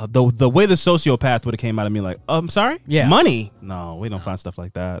the way the sociopath would have came out of me like, I'm sorry? Yeah. Money? No, we don't find stuff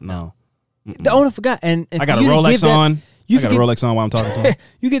like that. No. The owner forgot. And I got a Rolex on. I got a Rolex on while I'm talking to him.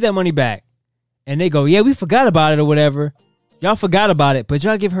 You get that money back. And they go, yeah, we forgot about it or whatever. Y'all forgot about it, but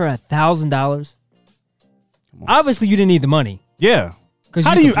y'all give her $1,000. Obviously, you didn't need the money. Yeah.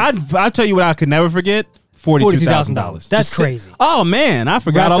 How do you? I'll tell you what I could never forget. $42,000. That's crazy. Oh man, I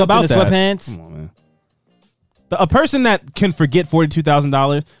forgot all about that. Sweatpants. Come on, man. A person that can forget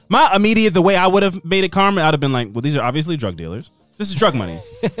 $42,000. The way I would have made it karma, I'd have been like, well, these are obviously drug dealers. This is drug money.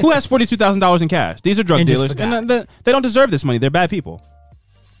 Who has $42,000 in cash? These are drug dealers, and they don't deserve this money. They're bad people.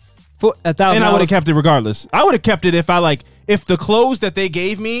 For $1,000, and I would have kept it regardless. I would have kept it if the clothes that they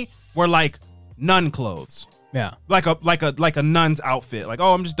gave me were like nun clothes. Yeah, like a nun's outfit. Like,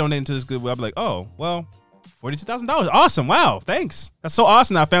 oh, I'm just donating to this Goodwill. I'll be like, oh, well, $42,000. Awesome. Wow, thanks. That's so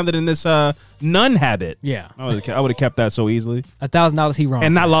awesome. I found it in this nun habit. Yeah, I would have kept that so easily. $1,000. He wrong,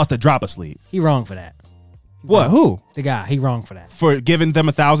 and not lost a drop of sleep. He wrong for that. What? Who? The guy. He wrong for that. For giving them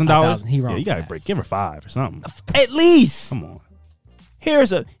 $1,000. He wrong. Yeah, you gotta give her $5 or something. At least. Come on.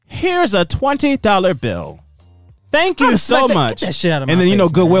 Here's a $20 bill. Thank you so much. Get that shit out of my and then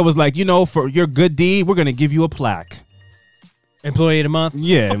face, Goodwill was like, for your good deed, we're gonna give you a plaque. Employee of the month.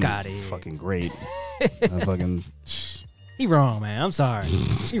 Yeah, fuck out of here. Fucking great. He wrong, man. I'm sorry.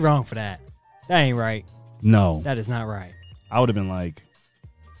 He wrong for that. That ain't right. No, that is not right. I would have been like,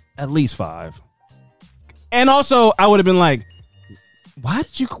 at least $5. And also, I would have been like, why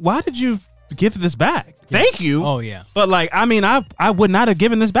did you give this back? Yeah. Thank you. Oh yeah. But I would not have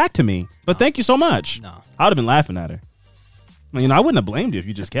given this back to me. But thank you so much. No. I would have been laughing at her. I wouldn't have blamed you if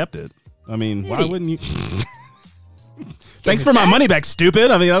you just kept it. Why wouldn't you? Thanks for my money back, stupid.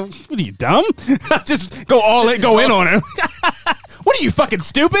 What are you, dumb? Just go in on her. What are you, fucking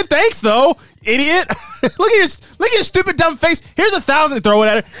stupid? Thanks though, idiot. Look at your stupid dumb face. Here's $1,000. Throw it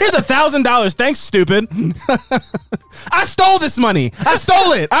at her. Here's $1,000. Thanks, stupid. I stole this money. I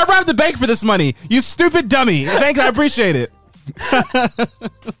stole it. I robbed the bank for this money. You stupid dummy. Thanks, I appreciate it.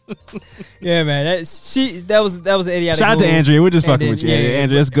 Yeah, man. That was an idiotic. Shout out to Andrea. We're just fucking with you. Yeah,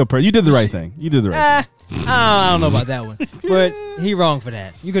 Andrea, that's a good person. You did the right thing. I don't know about that one, but he wrong for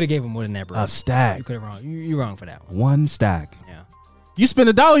that. You could have gave him more than that, bro. A stack. You could have wrong. You wrong for that one. One stack. Yeah. You spend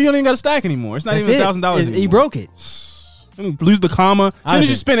 $1, you don't even got a stack anymore. It's not even $1,000 anymore. He broke it. Lose the comma. As soon as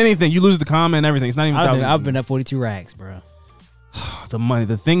you spend anything, you lose the comma and everything. It's not even $1,000. I've been at 42 racks, bro. The money,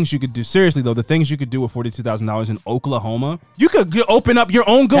 the things you could do. Seriously though, the things you could do with $42,000 in Oklahoma, you could open up your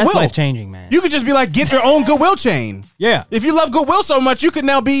own Goodwill. That's life changing, man. You could just be like, get your own Goodwill chain. Yeah. If you love Goodwill so much, you could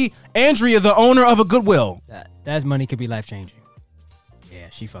now be Andrea, the owner of a Goodwill. That money could be life changing. Yeah,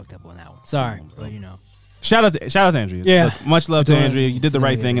 she fucked up on that one. Sorry, but you know. Shout out to Andrea. Yeah. Look, much love to Andrea. You did the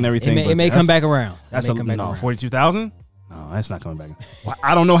right thing and everything. It may come back around. That's no $42,000. No, that's not coming back.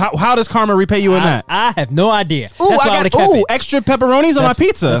 I don't know how does karma repay you in that. I have no idea. Ooh, that's why I would have kept it. Extra pepperonis on my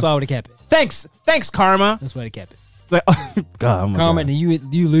pizza. That's why I would have kept it. Thanks, karma. That's why I kept it. Like, God, karma, then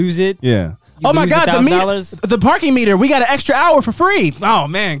you lose it. Yeah. Oh my God, the parking meter. We got an extra hour for free. Oh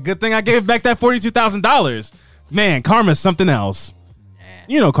man, good thing I gave back that $42,000. Man, karma's something else. Nah.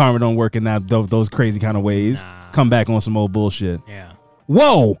 You know, karma don't work in those crazy kind of ways. Nah. Come back on some old bullshit. Yeah.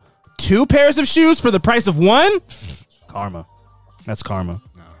 Whoa, 2 pairs of shoes for the price of 1. Karma. That's karma.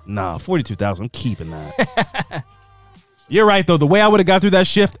 No, 42,000. I'm keeping that. You're right though. The way I would have got through that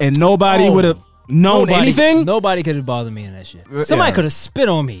shift and nobody would have known anything. Nobody could have bothered me in that shift. Somebody could have spit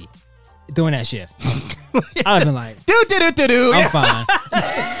on me during that shift. I'd have been like, I'm fine.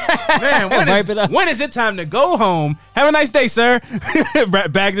 Man, when is it time to go home? Have a nice day, sir.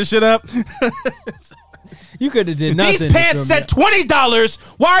 Bag the shit up. You could have did nothing. These pants said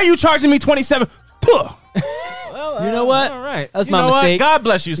 $20. Why are you charging me $27? Well, you know what? All right. That's my mistake. God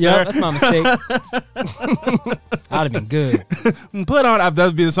bless you, sir. Yep, that's my mistake. I'd have been good. Put on. That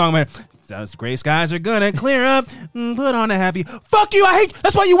would be the song, man. Those gray skies are gonna clear up. Put on a happy. Fuck you. I hate.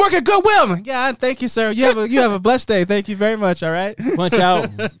 That's why you work at Goodwill. Yeah. Thank you, sir. You have a blessed day. Thank you very much. All right. Punch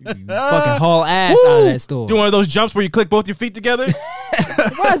out. You fucking haul ass out of that store. Do one of those jumps where you click both your feet together.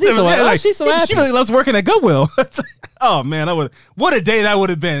 Why is he so happy? She's so happy. She really loves working at Goodwill. Oh man, what a day that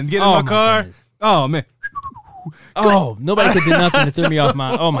would have been. Getting in my car. Goodness. Oh man. Oh, nobody could do nothing to throw me off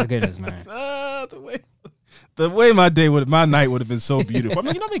my. Oh my goodness, man. The way my night would have been so beautiful. I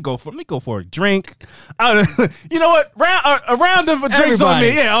mean, let me go for a drink. You know what? A round of drinks on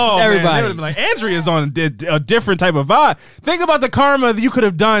me. Yeah. Oh, everybody. Man, they would have been like, Andrea's on a different type of vibe. Think about the karma that you could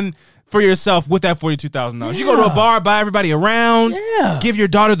have done for yourself with that $42,000. Yeah. You go to a bar, buy everybody around. Yeah. Give your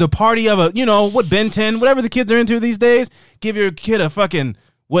daughter the party of Ben 10, whatever the kids are into these days. Give your kid a fucking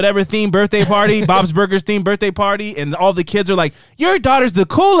whatever themed birthday party, Bob's Burgers themed birthday party, and all the kids are like, your daughter's the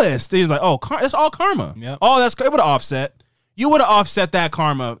coolest. He's like, oh, that's all karma. Yep. Oh, it would have offset. You would have offset that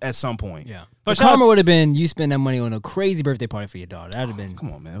karma at some point. Yeah. But karma would have been you spend that money on a crazy birthday party for your daughter. That would have been.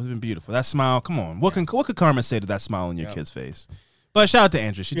 Come on, man. It would have been beautiful. That smile, come on. What could karma say to that smile on your kid's face? But shout out to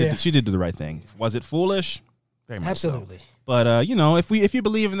Andrea. She did the right thing. Was it foolish? Very much absolutely. So. But if you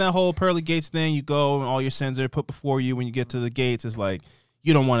believe in that whole pearly gates thing, you go and all your sins are put before you when you get to the gates. It's like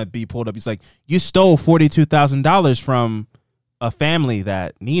you don't want to be pulled up. It's like you stole $42,000 from a family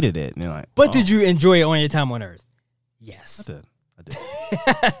that needed it, and you're like, but did you enjoy it on your time on Earth? Yes, I did.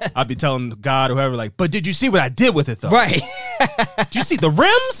 I'd be telling God or whoever, like, but did you see what I did with it though? Right? Did you see the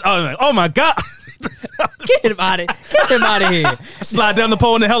rims? Oh my God. Get him out of here. Slide down the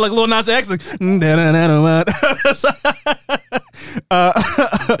pole in the hell like Lil Nas X.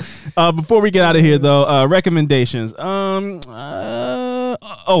 Before we get out of here, though, recommendations. As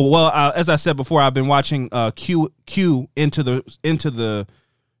I said before, I've been watching Q Into the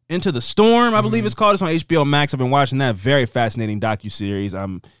Storm, I believe it's called. It's on HBO Max. I've been watching that. Very fascinating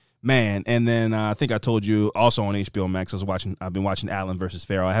docuseries. Man, and then I think I told you also on HBO Max. I've been watching Alan versus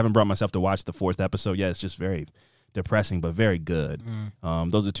Pharaoh. I haven't brought myself to watch the 4th episode yet. It's just very depressing, but very good.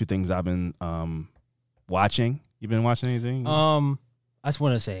 Those are 2 things I've been watching. You been watching anything? I just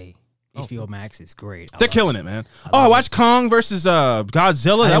want to say HBO Max is great. They're killing it, man. I watched Kong versus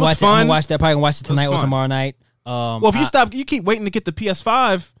Godzilla. That was fun. I'm gonna watch that. Probably gonna watch it tonight or tomorrow night. Well, if you keep waiting to get the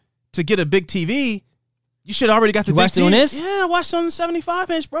PS5 to get a big TV. You should already got the. You watched it on this? Yeah, I watched it on the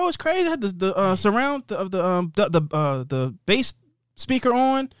 75-inch, bro. It's crazy. I had the surround of the bass speaker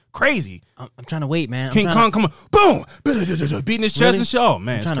on. Crazy. I'm trying to wait, man. King Kong, come on, boom, beating his chest and shit. Oh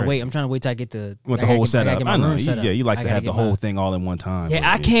man, I'm trying to wait till I get the whole setup. I know. You like to have the whole thing all in one time.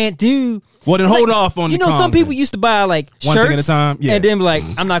 Yeah, I can't do. Well, then hold off on. Some people used to buy like one shirts thing at a time, and then be like,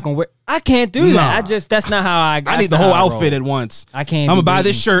 I'm not gonna wear. I can't do that. That's not how I. I need the whole outfit at once. I can't. I'm gonna buy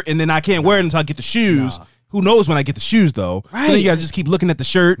this shirt and then I can't wear it until I get the shoes. Who knows when I get the shoes though? Right. So then you gotta just keep looking at the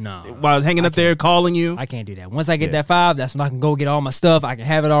shirt while it's hanging up there, calling you. I can't do that. Once I get that 5, that's when I can go get all my stuff. I can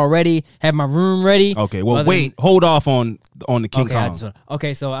have it all ready, have my room ready. Okay, well hold off on the King Kong.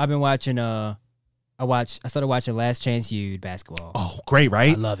 Okay, so I've been watching. I started watching Last Chance U basketball. Oh, great,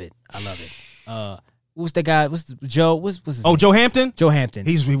 right? I love it. What's the guy? What's Joe? What's his name? Joe Hampton. Joe Hampton.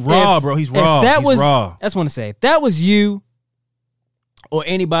 He's raw, bro. He's raw. He's raw. That's what I want to say. If that was you or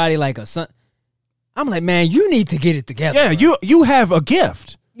anybody like a son. I'm like, man, you need to get it together. Yeah, bro. you have a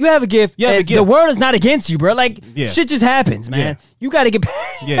gift. You have a gift. The world is not against you, bro. Like shit just happens, man. Yeah. You gotta get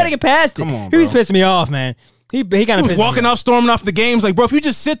past it. Come on, bro. He was pissing me off, man. He kind of was walking off, storming off the games. Like, bro, if you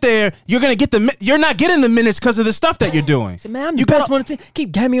just sit there, you're not getting the minutes because of the stuff that you're doing. I said, man, I'm the best one to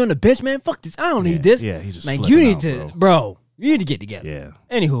keep getting me on the bench, man. Fuck this. I don't need this. Yeah, he just like you need to, bro. You need to get together. Yeah.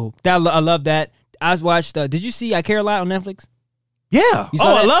 Anywho, I love that. I watched. Did you see I Care a Lot on Netflix? Yeah.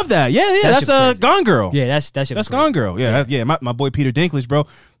 I love that. Yeah. That's Gone Girl. Yeah, that's Gone Girl. Yeah. My boy Peter Dinklage, bro.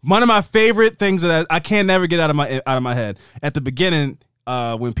 One of my favorite things that I can never get out of my head. At the beginning,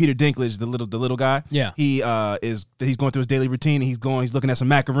 when Peter Dinklage, the little guy, he's going through his daily routine. And he's looking at some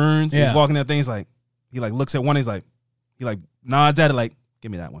macaroons. Yeah. He's walking at things he looks at one. He nods at it like,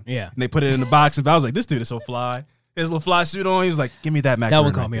 give me that one. Yeah. And they put it in the box. And I was like, this dude is so fly. His little fly suit on. He was like, give me that macaroon. That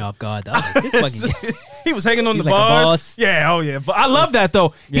one caught me off guard. He was hanging on the like bars. A boss. Yeah, oh yeah. But I love that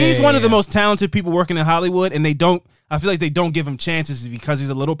though. He's one of the most talented people working in Hollywood, and I feel like they don't give him chances because he's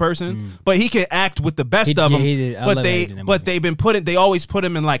a little person. But he can act with the best of them. They always put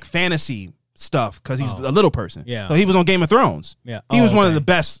him in like fantasy stuff because he's a little person. Yeah. So he was on Game of Thrones. Yeah. He was one of the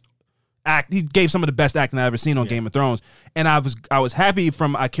best he gave some of the best acting I've ever seen on Game of Thrones. And I was happy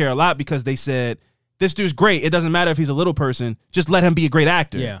from I Care a Lot because they said, this dude's great. It doesn't matter if he's a little person. Just let him be a great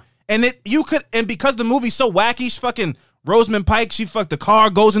actor. Yeah. And because the movie's so wacky, fucking Rosamund Pike, the car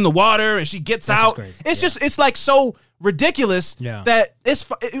goes in the water and she gets out. It's like so ridiculous that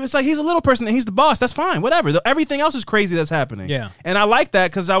it's like he's a little person and he's the boss. That's fine. Whatever. Everything else is crazy that's happening. Yeah. And I like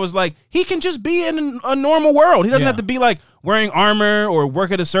that because I was like, he can just be in a normal world. He doesn't have to be like wearing armor or work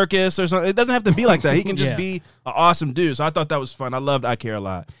at a circus or something. It doesn't have to be like that. He can just be an awesome dude. So I thought that was fun. I loved I Care a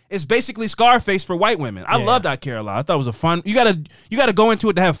Lot. It's basically Scarface for white women. I loved I Care a Lot. I thought it was a fun. You gotta go into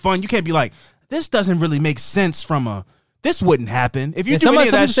it to have fun. You can't be like, this doesn't really make sense this wouldn't happen. If you do any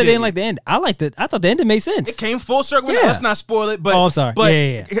of that shit. Said they didn't like the end. I thought the ending made sense. It came full circle. Let's not spoil it. But, I'm sorry. But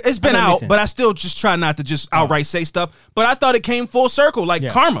it's been out, but I still just try not to just outright say stuff. But I thought it came full circle, like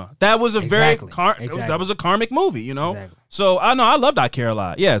Karma. That was that was a karmic movie, you know? Exactly. So I know I loved I Care a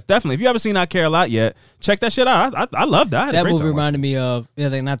Lot. Yeah, definitely. If you haven't seen I Care a Lot yet, check that shit out. I loved that. That movie reminded me of,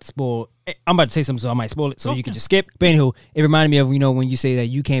 not to spoil, I'm about to say something, so I might spoil it, so you can just skip. But anywho, it reminded me of, when you say that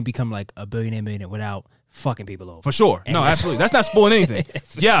you can't become like a millionaire without fucking people over. For sure. No, absolutely. That's not spoiling anything.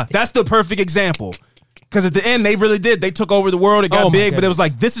 That's the perfect example. Because at the end, they really did. They took over the world. It got big, but it was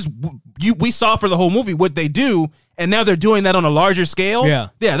like, we saw for the whole movie what they do, and now they're doing that on a larger scale. Yeah,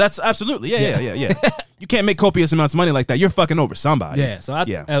 that's absolutely. Yeah. You can't make copious amounts of money like that. You're fucking over somebody. Yeah, so I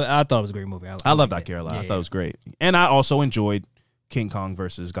thought it was a great movie. I loved I Care a Lot. I thought it was great. And I also enjoyed King Kong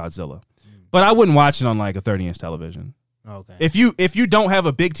versus Godzilla. But I wouldn't watch it on like a 30-inch television. Okay. If you don't have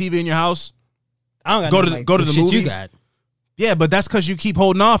a big TV in your house, I don't go to the movies. You got. Yeah, but that's because you keep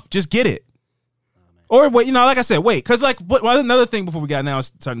holding off. Just get it. Or wait, like I said, wait, because another thing before we got now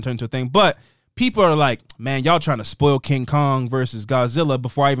is starting to turn into a thing. But people are like, man, y'all trying to spoil King Kong versus Godzilla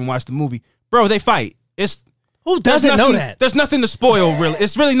before I even watch the movie, bro. They fight. Who doesn't know that? There's nothing to spoil, really.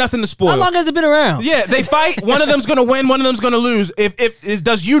 It's really nothing to spoil. How long has it been around? Yeah, they fight. One of them's gonna win. One of them's gonna lose.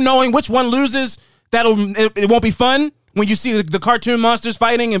 Does you knowing which one loses, it won't be fun when you see the cartoon monsters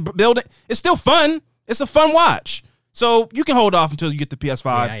fighting and building. It's still fun. It's a fun watch. So you can hold off until you get the PS5.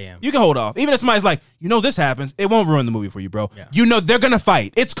 Yeah, I am. You can hold off. Even if somebody's like, this happens, it won't ruin the movie for you, bro. Yeah. They're gonna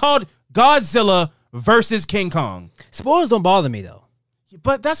fight. It's called Godzilla versus King Kong. Spoilers don't bother me though.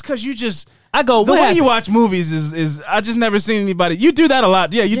 But that's because you just. I go, the way you watch movies is I just never seen anybody. You do that a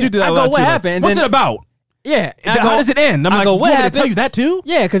lot. Yeah, you do that a lot. What too. happened? What's it about? Yeah. How does it end? I'm like, what happened? Did I tell you that too?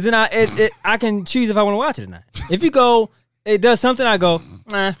 Yeah, because then I can choose if I want to watch it or not. If you go, it does something, I go,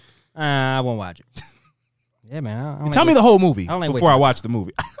 I won't watch it. Yeah, man. Tell me the whole movie before I watch the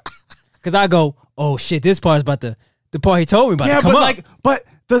movie. Because I go, oh shit, this part is about the part he told me about to come up. But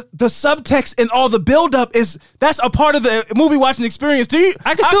the subtext and all the buildup that's a part of the movie watching experience.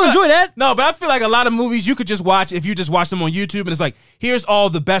 I can still enjoy that. No, but I feel like a lot of movies you could just watch if you just watch them on YouTube and it's like, here's all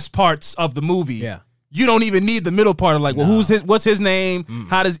the best parts of the movie. Yeah. You don't even need the middle part of like, well, what's his name?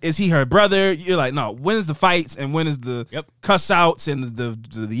 Is he her brother? You're like, no, when is the fights and when is the cuss outs and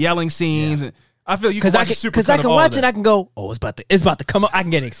the yelling scenes? Yeah. And I feel you can watch because I can watch it. I can go, oh, it's about to come up. I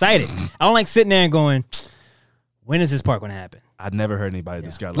can get excited. I don't like sitting there and going, When is this part going to happen? I'd never heard anybody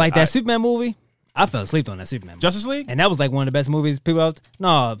describe like that Superman movie. I fell asleep on that Superman movie. Justice League? And that was like one of the best movies people out.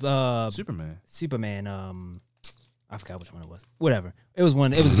 No, Superman. I forgot which one it was. Whatever. It was a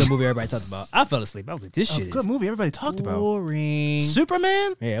good movie everybody talked about. I fell asleep. I was like, this shit is good movie everybody talked about. Boring.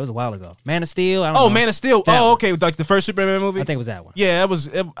 Superman? Yeah, it was a while ago. Man of Steel. I don't know. Man of Steel. That one. Okay, like the first Superman movie? I think it was that one. Yeah,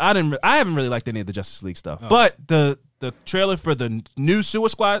 I haven't really liked any of the Justice League stuff. But the trailer for the new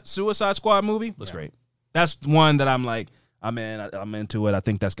Suicide Squad movie looks great. That's one that I'm like, I'm into it. I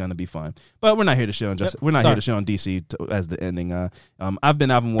think that's gonna be fun. But we're not here to shit on We're not here to shit on DC as the ending. I've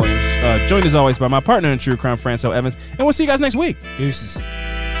been Alvin Williams, joined as always by my partner in true crime, Francel Evans, and we'll see you guys next week. Deuces.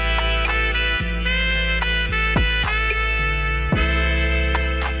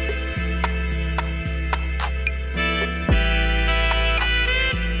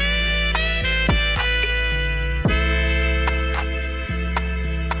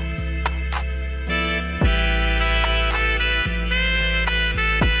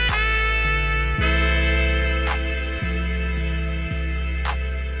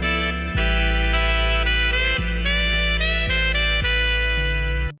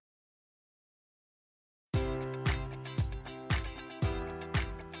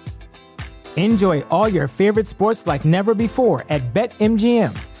 Enjoy all your favorite sports like never before at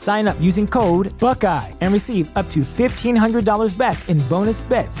BetMGM. Sign up using code Buckeye and receive up to $1,500 back in bonus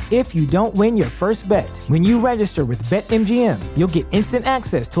bets if you don't win your first bet. When you register with BetMGM, you'll get instant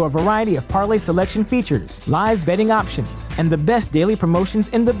access to a variety of parlay selection features, live betting options, and the best daily promotions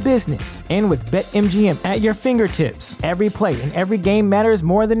in the business. And with BetMGM at your fingertips, every play and every game matters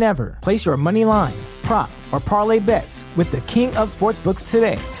more than ever. Place your money line, prop, or parlay bets with the king of sportsbooks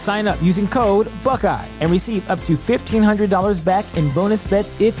today. Sign up using code Buckeye and receive up to $1,500 back in bonus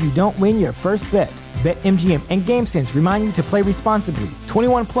bets if you don't win your first bet. BetMGM and GameSense remind you to play responsibly.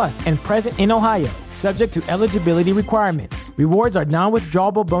 21 plus and present in Ohio, subject to eligibility requirements. Rewards are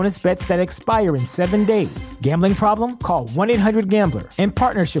non-withdrawable bonus bets that expire in 7 days. Gambling problem? Call 1-800-GAMBLER in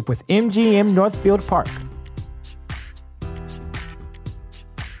partnership with MGM Northfield Park.